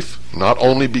life, not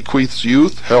only bequeaths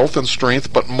youth, health, and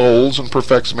strength, but molds and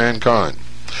perfects mankind.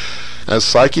 As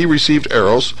Psyche received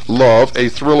Eros, love, a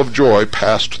thrill of joy,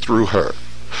 passed through her.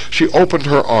 She opened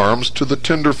her arms to the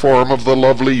tender form of the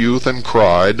lovely youth and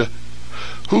cried,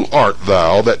 "Who art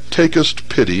thou that takest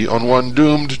pity on one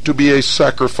doomed to be a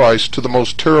sacrifice to the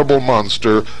most terrible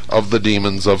monster of the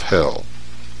demons of hell?"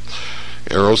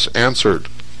 Eros answered,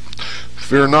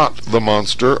 "Fear not the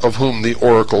monster of whom the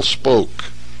oracle spoke.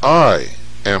 I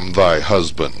am thy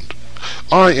husband.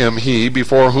 I am he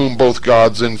before whom both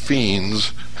gods and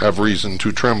fiends have reason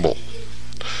to tremble."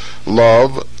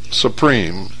 Love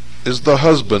supreme is the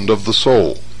husband of the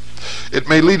soul. It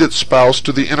may lead its spouse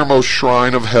to the innermost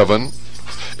shrine of heaven.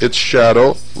 Its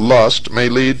shadow, lust, may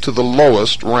lead to the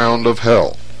lowest round of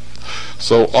hell.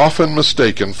 So often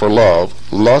mistaken for love,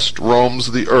 lust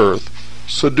roams the earth,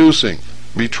 seducing,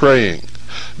 betraying,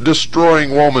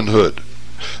 destroying womanhood.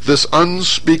 This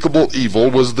unspeakable evil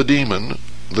was the demon,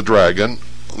 the dragon,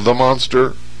 the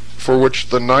monster, for which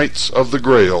the knights of the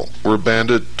Grail were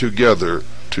banded together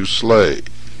to slay.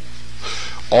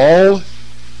 All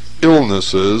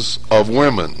illnesses of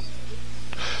women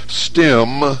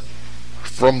stem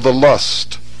from the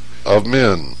lust of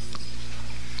men.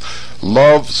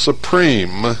 Love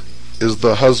supreme is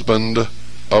the husband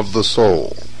of the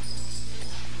soul.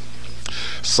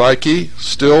 Psyche,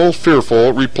 still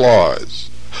fearful, replies,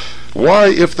 "Why,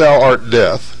 if thou art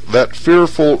death, that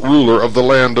fearful ruler of the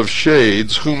land of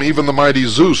shades, whom even the mighty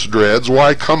Zeus dreads,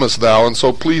 why comest thou in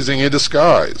so pleasing a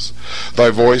disguise? Thy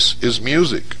voice is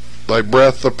music, thy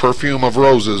breath the perfume of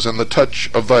roses, and the touch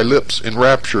of thy lips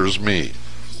enraptures me.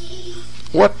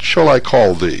 What shall I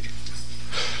call thee?"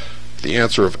 The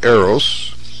answer of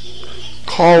Eros,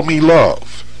 "Call me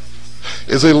love,"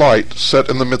 is a light set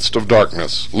in the midst of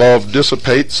darkness. Love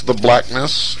dissipates the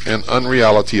blackness and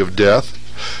unreality of death,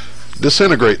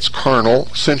 disintegrates carnal,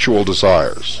 sensual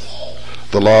desires.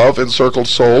 The love-encircled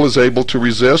soul is able to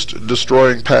resist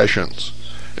destroying passions.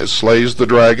 It slays the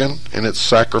dragon in its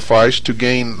sacrifice to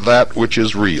gain that which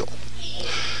is real.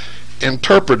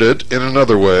 Interpreted in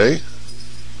another way,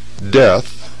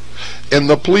 death, in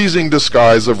the pleasing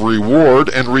disguise of reward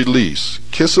and release,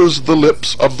 kisses the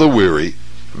lips of the weary,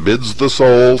 bids the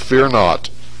soul fear not,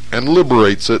 and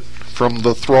liberates it from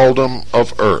the thraldom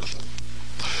of earth.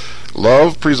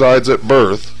 Love presides at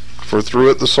birth, for through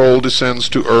it the soul descends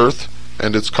to earth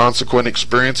and its consequent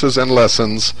experiences and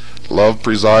lessons. Love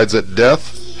presides at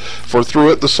death, for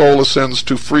through it the soul ascends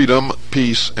to freedom,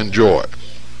 peace, and joy.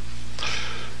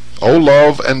 O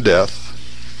love and death,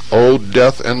 O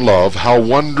death and love, how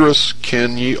wondrous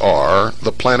kin ye are!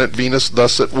 The planet Venus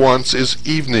thus at once is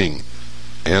evening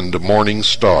and morning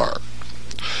star.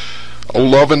 O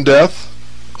love and death,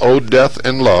 O death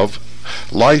and love,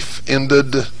 life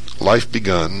ended, life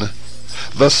begun.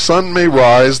 The sun may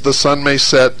rise, the sun may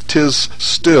set, 'tis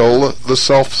still the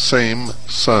self-same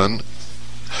sun.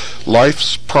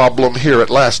 Life's problem here at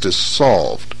last is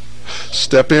solved.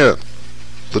 Step in,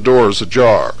 the door's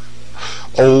ajar.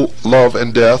 O love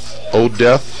and death, O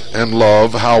death and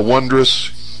love, how wondrous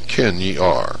kin ye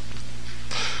are.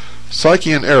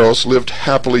 Psyche and Eros lived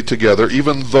happily together,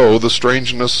 even though the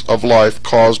strangeness of life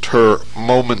caused her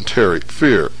momentary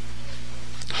fear.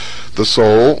 The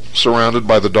soul, surrounded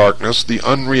by the darkness, the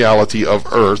unreality of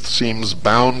earth, seems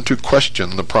bound to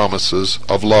question the promises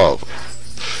of love.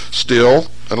 Still,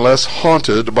 unless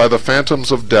haunted by the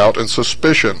phantoms of doubt and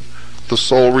suspicion, the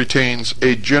soul retains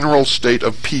a general state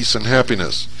of peace and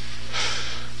happiness.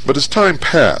 But as time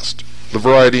passed, the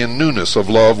variety and newness of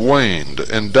love waned,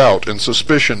 and doubt and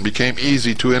suspicion became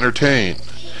easy to entertain.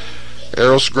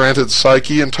 Eros granted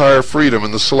Psyche entire freedom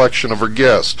in the selection of her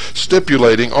guests,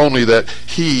 stipulating only that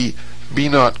he be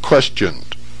not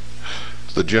questioned.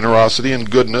 The generosity and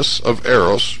goodness of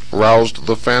Eros roused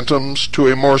the phantoms to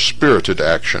a more spirited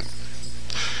action.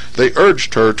 They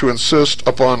urged her to insist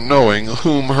upon knowing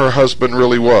whom her husband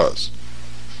really was.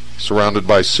 Surrounded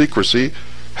by secrecy,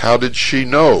 how did she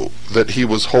know that he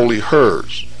was wholly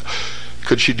hers?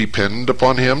 Could she depend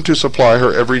upon him to supply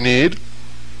her every need?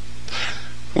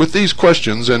 With these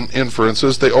questions and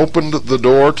inferences, they opened the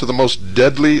door to the most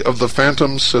deadly of the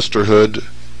phantom sisterhood,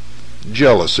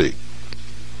 jealousy.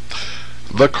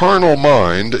 The carnal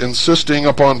mind, insisting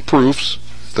upon proofs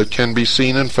that can be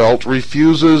seen and felt,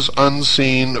 refuses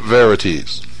unseen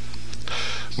verities.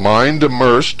 Mind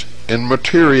immersed in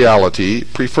materiality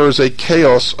prefers a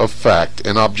chaos of fact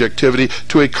and objectivity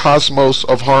to a cosmos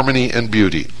of harmony and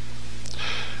beauty.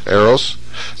 Eros,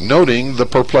 noting the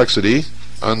perplexity,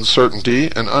 uncertainty,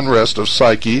 and unrest of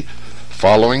Psyche,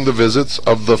 following the visits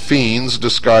of the fiends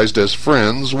disguised as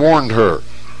friends, warned her,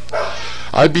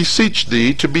 "I beseech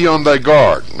thee to be on thy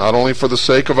guard, not only for the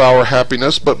sake of our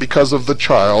happiness, but because of the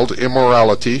child,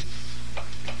 immorality,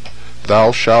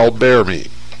 thou shalt bear me.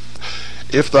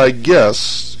 If thy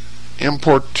guests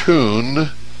importune,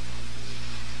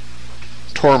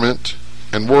 torment,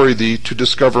 and worry thee to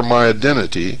discover my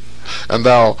identity, and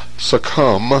thou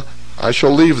succumb, I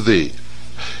shall leave thee.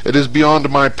 It is beyond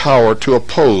my power to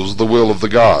oppose the will of the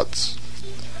gods."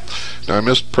 Now, I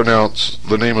mispronounce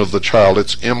the name of the child.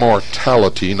 It's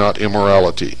immortality, not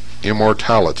immorality.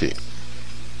 Immortality.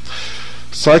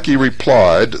 Psyche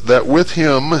replied that with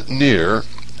him near,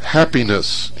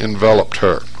 happiness enveloped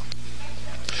her.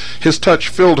 His touch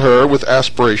filled her with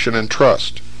aspiration and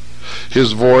trust.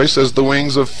 His voice, as the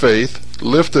wings of faith,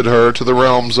 lifted her to the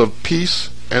realms of peace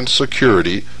and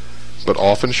security, but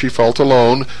often she felt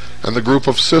alone, and the group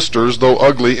of sisters, though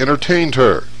ugly, entertained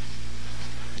her.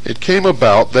 It came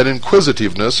about that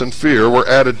inquisitiveness and fear were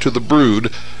added to the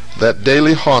brood that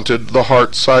daily haunted the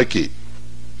heart Psyche.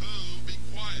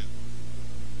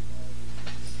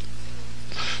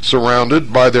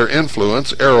 Surrounded by their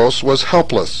influence, Eros was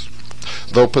helpless.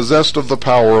 Though possessed of the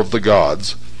power of the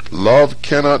gods, Love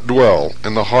cannot dwell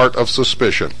in the heart of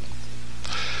suspicion.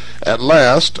 At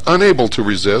last, unable to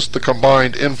resist the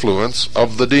combined influence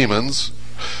of the demons,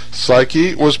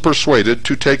 Psyche was persuaded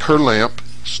to take her lamp,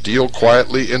 steal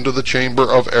quietly into the chamber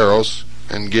of Eros,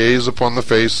 and gaze upon the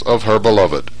face of her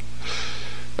beloved.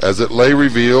 As it lay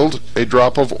revealed, a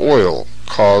drop of oil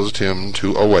caused him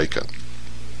to awaken.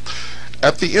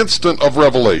 At the instant of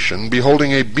revelation,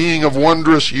 beholding a being of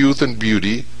wondrous youth and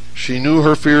beauty, she knew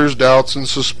her fears, doubts, and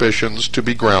suspicions to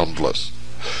be groundless.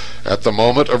 At the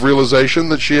moment of realization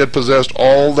that she had possessed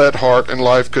all that heart and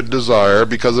life could desire,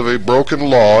 because of a broken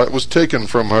law it was taken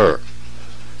from her.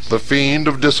 The fiend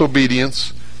of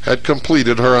disobedience had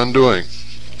completed her undoing.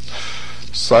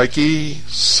 Psyche,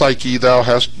 Psyche, thou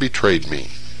hast betrayed me.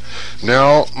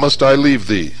 Now must I leave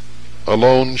thee.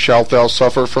 Alone shalt thou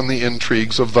suffer from the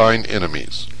intrigues of thine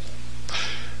enemies.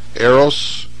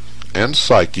 Eros and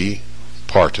Psyche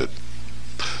parted.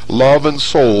 Love and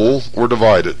soul were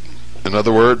divided. In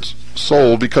other words,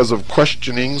 soul, because of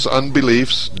questionings,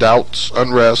 unbeliefs, doubts,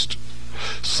 unrest,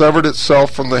 severed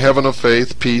itself from the heaven of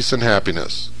faith, peace, and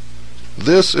happiness.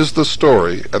 This is the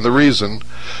story and the reason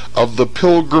of the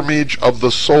pilgrimage of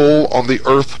the soul on the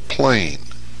earth plane.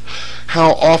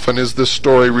 How often is this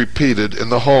story repeated in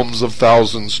the homes of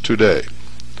thousands today?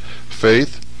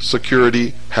 Faith,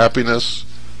 security, happiness,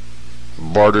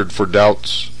 bartered for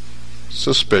doubts,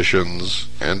 suspicions,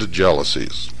 and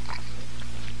jealousies.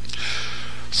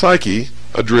 Psyche,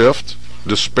 adrift,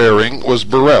 despairing, was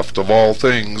bereft of all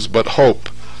things but hope.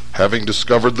 Having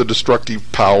discovered the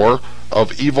destructive power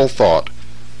of evil thought,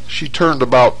 she turned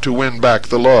about to win back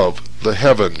the love, the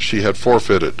heaven she had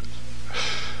forfeited.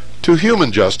 To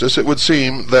human justice it would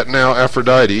seem that now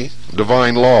Aphrodite,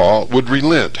 divine law, would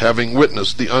relent, having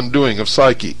witnessed the undoing of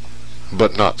Psyche.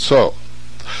 But not so.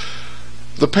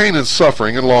 The pain and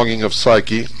suffering and longing of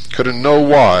Psyche could in no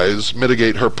wise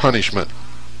mitigate her punishment.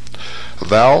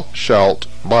 Thou shalt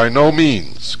by no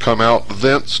means come out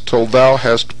thence till thou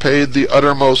hast paid the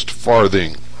uttermost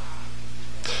farthing.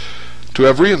 To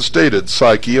have reinstated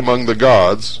Psyche among the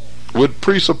gods would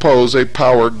presuppose a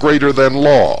power greater than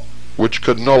law, which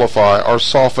could nullify or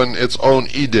soften its own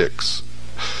edicts.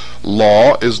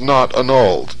 Law is not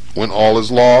annulled when all is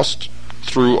lost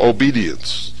through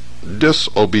obedience,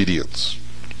 disobedience.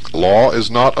 Law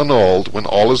is not annulled when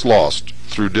all is lost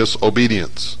through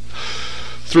disobedience.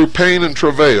 Through pain and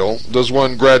travail does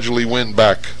one gradually win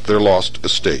back their lost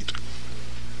estate.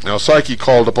 Now Psyche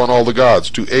called upon all the gods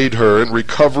to aid her in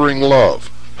recovering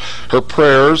love. Her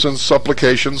prayers and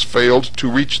supplications failed to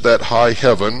reach that high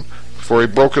heaven, for a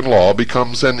broken law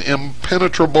becomes an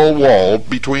impenetrable wall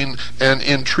between an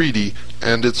entreaty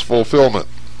and its fulfillment.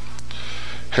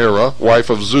 Hera, wife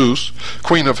of Zeus,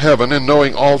 queen of heaven, and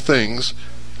knowing all things,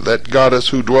 that goddess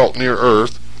who dwelt near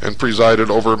earth and presided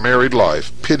over married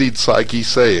life, pitied Psyche,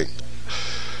 saying,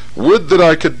 Would that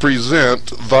I could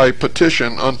present thy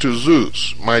petition unto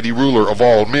Zeus, mighty ruler of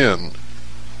all men.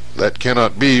 That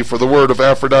cannot be, for the word of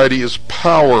Aphrodite is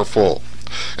powerful,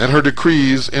 and her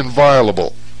decrees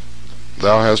inviolable.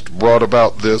 Thou hast brought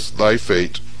about this thy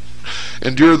fate.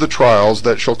 Endure the trials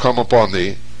that shall come upon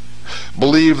thee.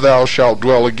 Believe thou shalt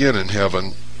dwell again in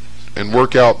heaven, and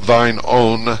work out thine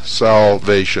own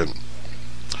salvation.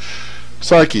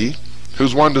 Psyche,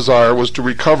 whose one desire was to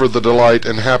recover the delight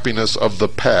and happiness of the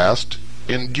past,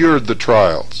 endured the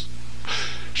trials.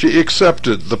 She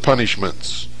accepted the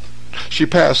punishments. She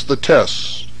passed the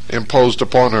tests imposed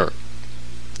upon her.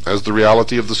 As the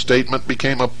reality of the statement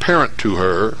became apparent to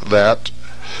her that,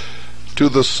 to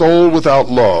the soul without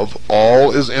love,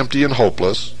 all is empty and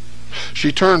hopeless,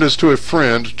 she turned as to a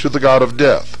friend to the god of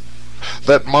death,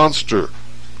 that monster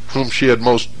whom she had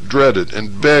most dreaded,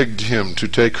 and begged him to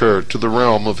take her to the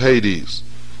realm of Hades.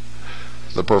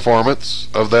 The performance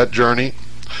of that journey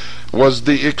was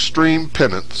the extreme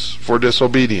penance for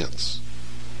disobedience,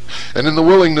 and in the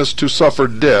willingness to suffer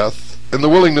death, in the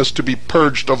willingness to be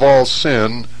purged of all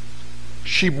sin,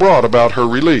 she brought about her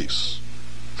release,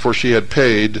 for she had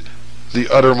paid the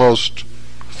uttermost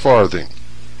farthing.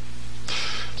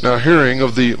 Now, hearing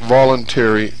of the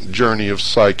voluntary journey of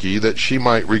Psyche that she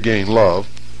might regain love,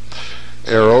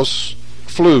 Eros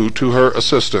flew to her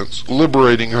assistance,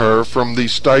 liberating her from the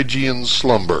Stygian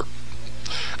slumber,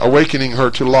 awakening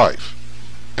her to life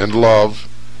and love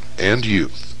and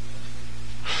youth.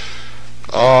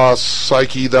 Ah,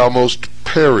 Psyche, thou most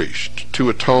perished to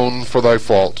atone for thy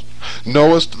fault.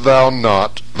 Knowest thou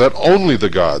not that only the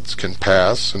gods can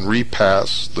pass and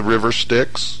repass the river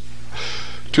Styx?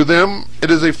 To them it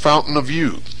is a fountain of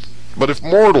youth, but if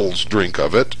mortals drink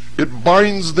of it, it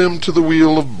binds them to the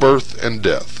wheel of birth and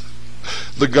death.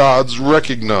 the gods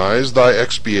recognize thy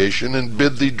expiation and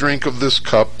bid thee drink of this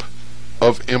cup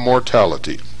of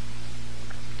immortality.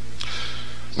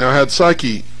 Now had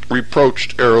Psyche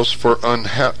reproached Eros for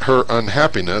her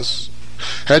unhappiness,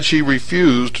 had she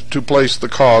refused to place the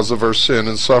cause of her sin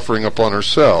and suffering upon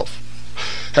herself,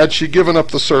 had she given up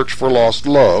the search for lost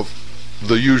love,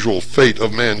 the usual fate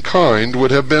of mankind would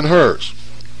have been hers.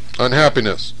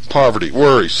 Unhappiness, poverty,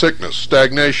 worry, sickness,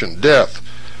 stagnation, death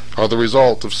are the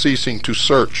result of ceasing to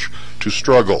search, to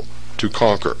struggle, to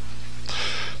conquer.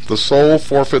 The soul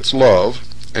forfeits love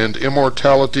and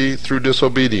immortality through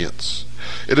disobedience.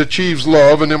 It achieves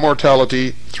love and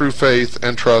immortality through faith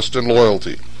and trust and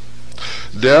loyalty.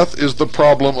 Death is the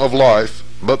problem of life,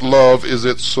 but love is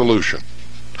its solution.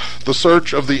 The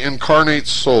search of the incarnate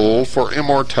soul for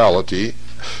immortality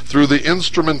through the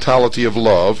instrumentality of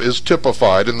love is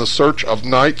typified in the search of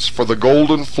knights for the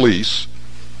golden fleece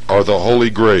or the Holy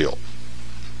Grail.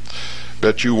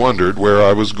 Bet you wondered where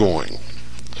I was going.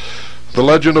 The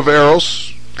legend of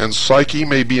Eros and Psyche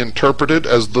may be interpreted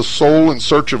as the soul in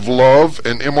search of love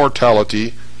and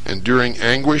immortality, enduring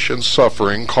anguish and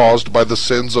suffering caused by the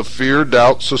sins of fear,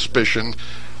 doubt, suspicion,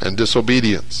 and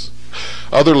disobedience.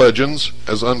 Other legends,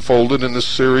 as unfolded in this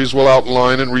series, will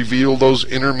outline and reveal those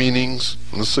inner meanings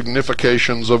and the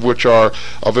significations of which are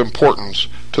of importance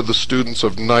to the students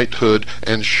of knighthood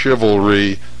and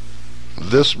chivalry,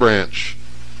 this branch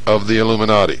of the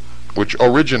Illuminati, which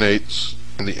originates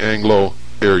in the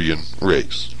Anglo-Aryan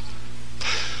race.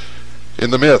 In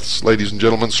the myths, ladies and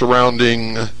gentlemen,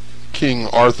 surrounding King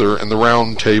Arthur and the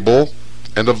Round Table,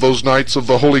 and of those knights of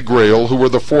the Holy Grail who were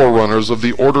the forerunners of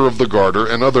the Order of the Garter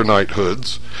and other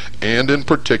knighthoods, and in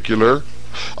particular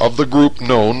of the group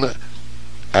known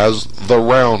as the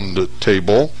Round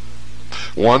Table,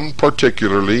 one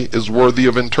particularly is worthy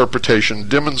of interpretation,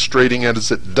 demonstrating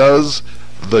as it does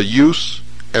the use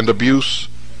and abuse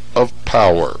of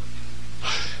power.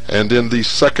 And in the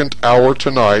second hour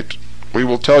tonight, we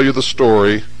will tell you the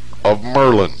story of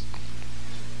Merlin.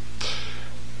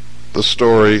 The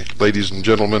story, ladies and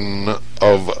gentlemen,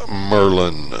 of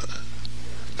Merlin.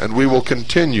 And we will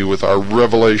continue with our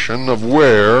revelation of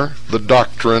where the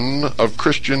doctrine of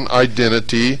Christian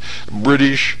identity,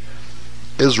 British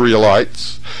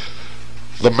Israelites,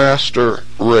 the master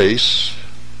race,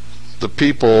 the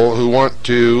people who want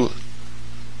to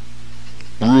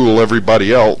rule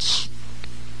everybody else,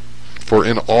 for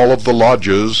in all of the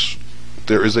lodges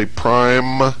there is a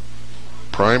prime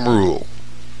rule.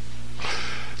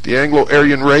 The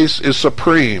Anglo-Aryan race is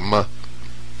supreme,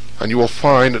 and you will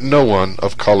find no one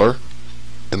of color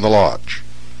in the lodge.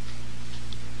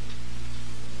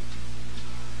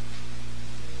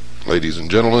 Ladies and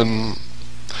gentlemen,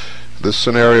 this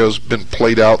scenario has been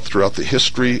played out throughout the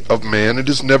history of man. It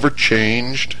has never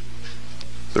changed.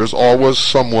 There's always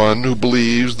someone who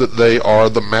believes that they are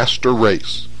the master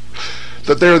race,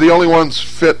 that they are the only ones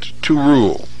fit to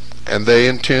rule, and they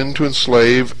intend to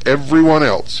enslave everyone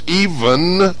else,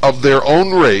 even of their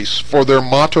own race, for their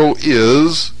motto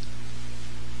is,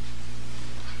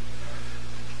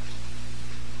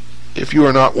 if you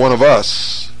are not one of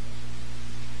us,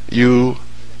 you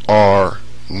are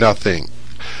nothing.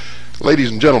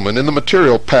 Ladies and gentlemen, in the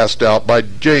material passed out by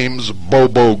James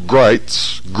Bobo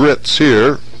Grits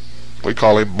here, we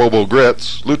call him Bobo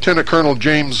Grits, Lieutenant Colonel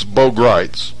James Bo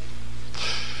Grits,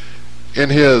 in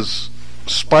his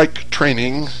Spike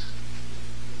training,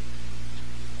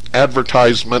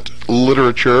 advertisement,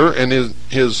 literature, and in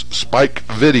his Spike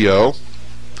video,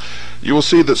 you will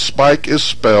see that Spike is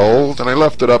spelled, and I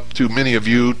left it up to many of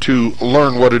you to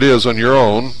learn what it is on your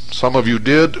own. Some of you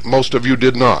did, most of you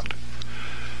did not.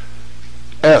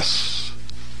 S-P,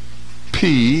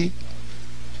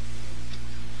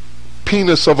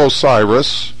 Penis of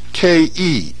Osiris,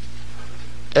 K-E,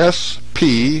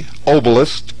 S-P,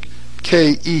 Obelisk,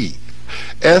 K-E,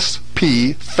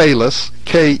 S-P, Phallus,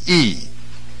 K-E,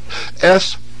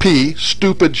 S-P,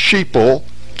 Stupid Sheeple,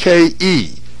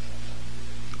 K-E.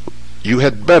 You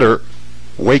had better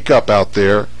wake up out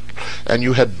there, and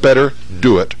you had better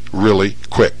do it really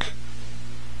quick.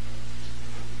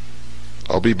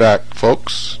 I'll be back,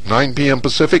 folks, 9 p.m.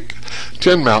 Pacific,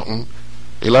 10 Mountain,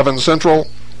 11 Central,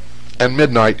 and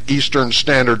midnight Eastern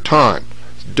Standard Time.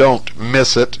 Don't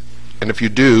miss it, and if you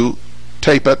do,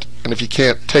 tape it, and if you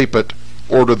can't tape it,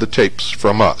 order the tapes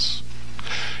from us.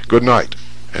 Good night,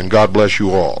 and God bless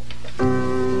you all.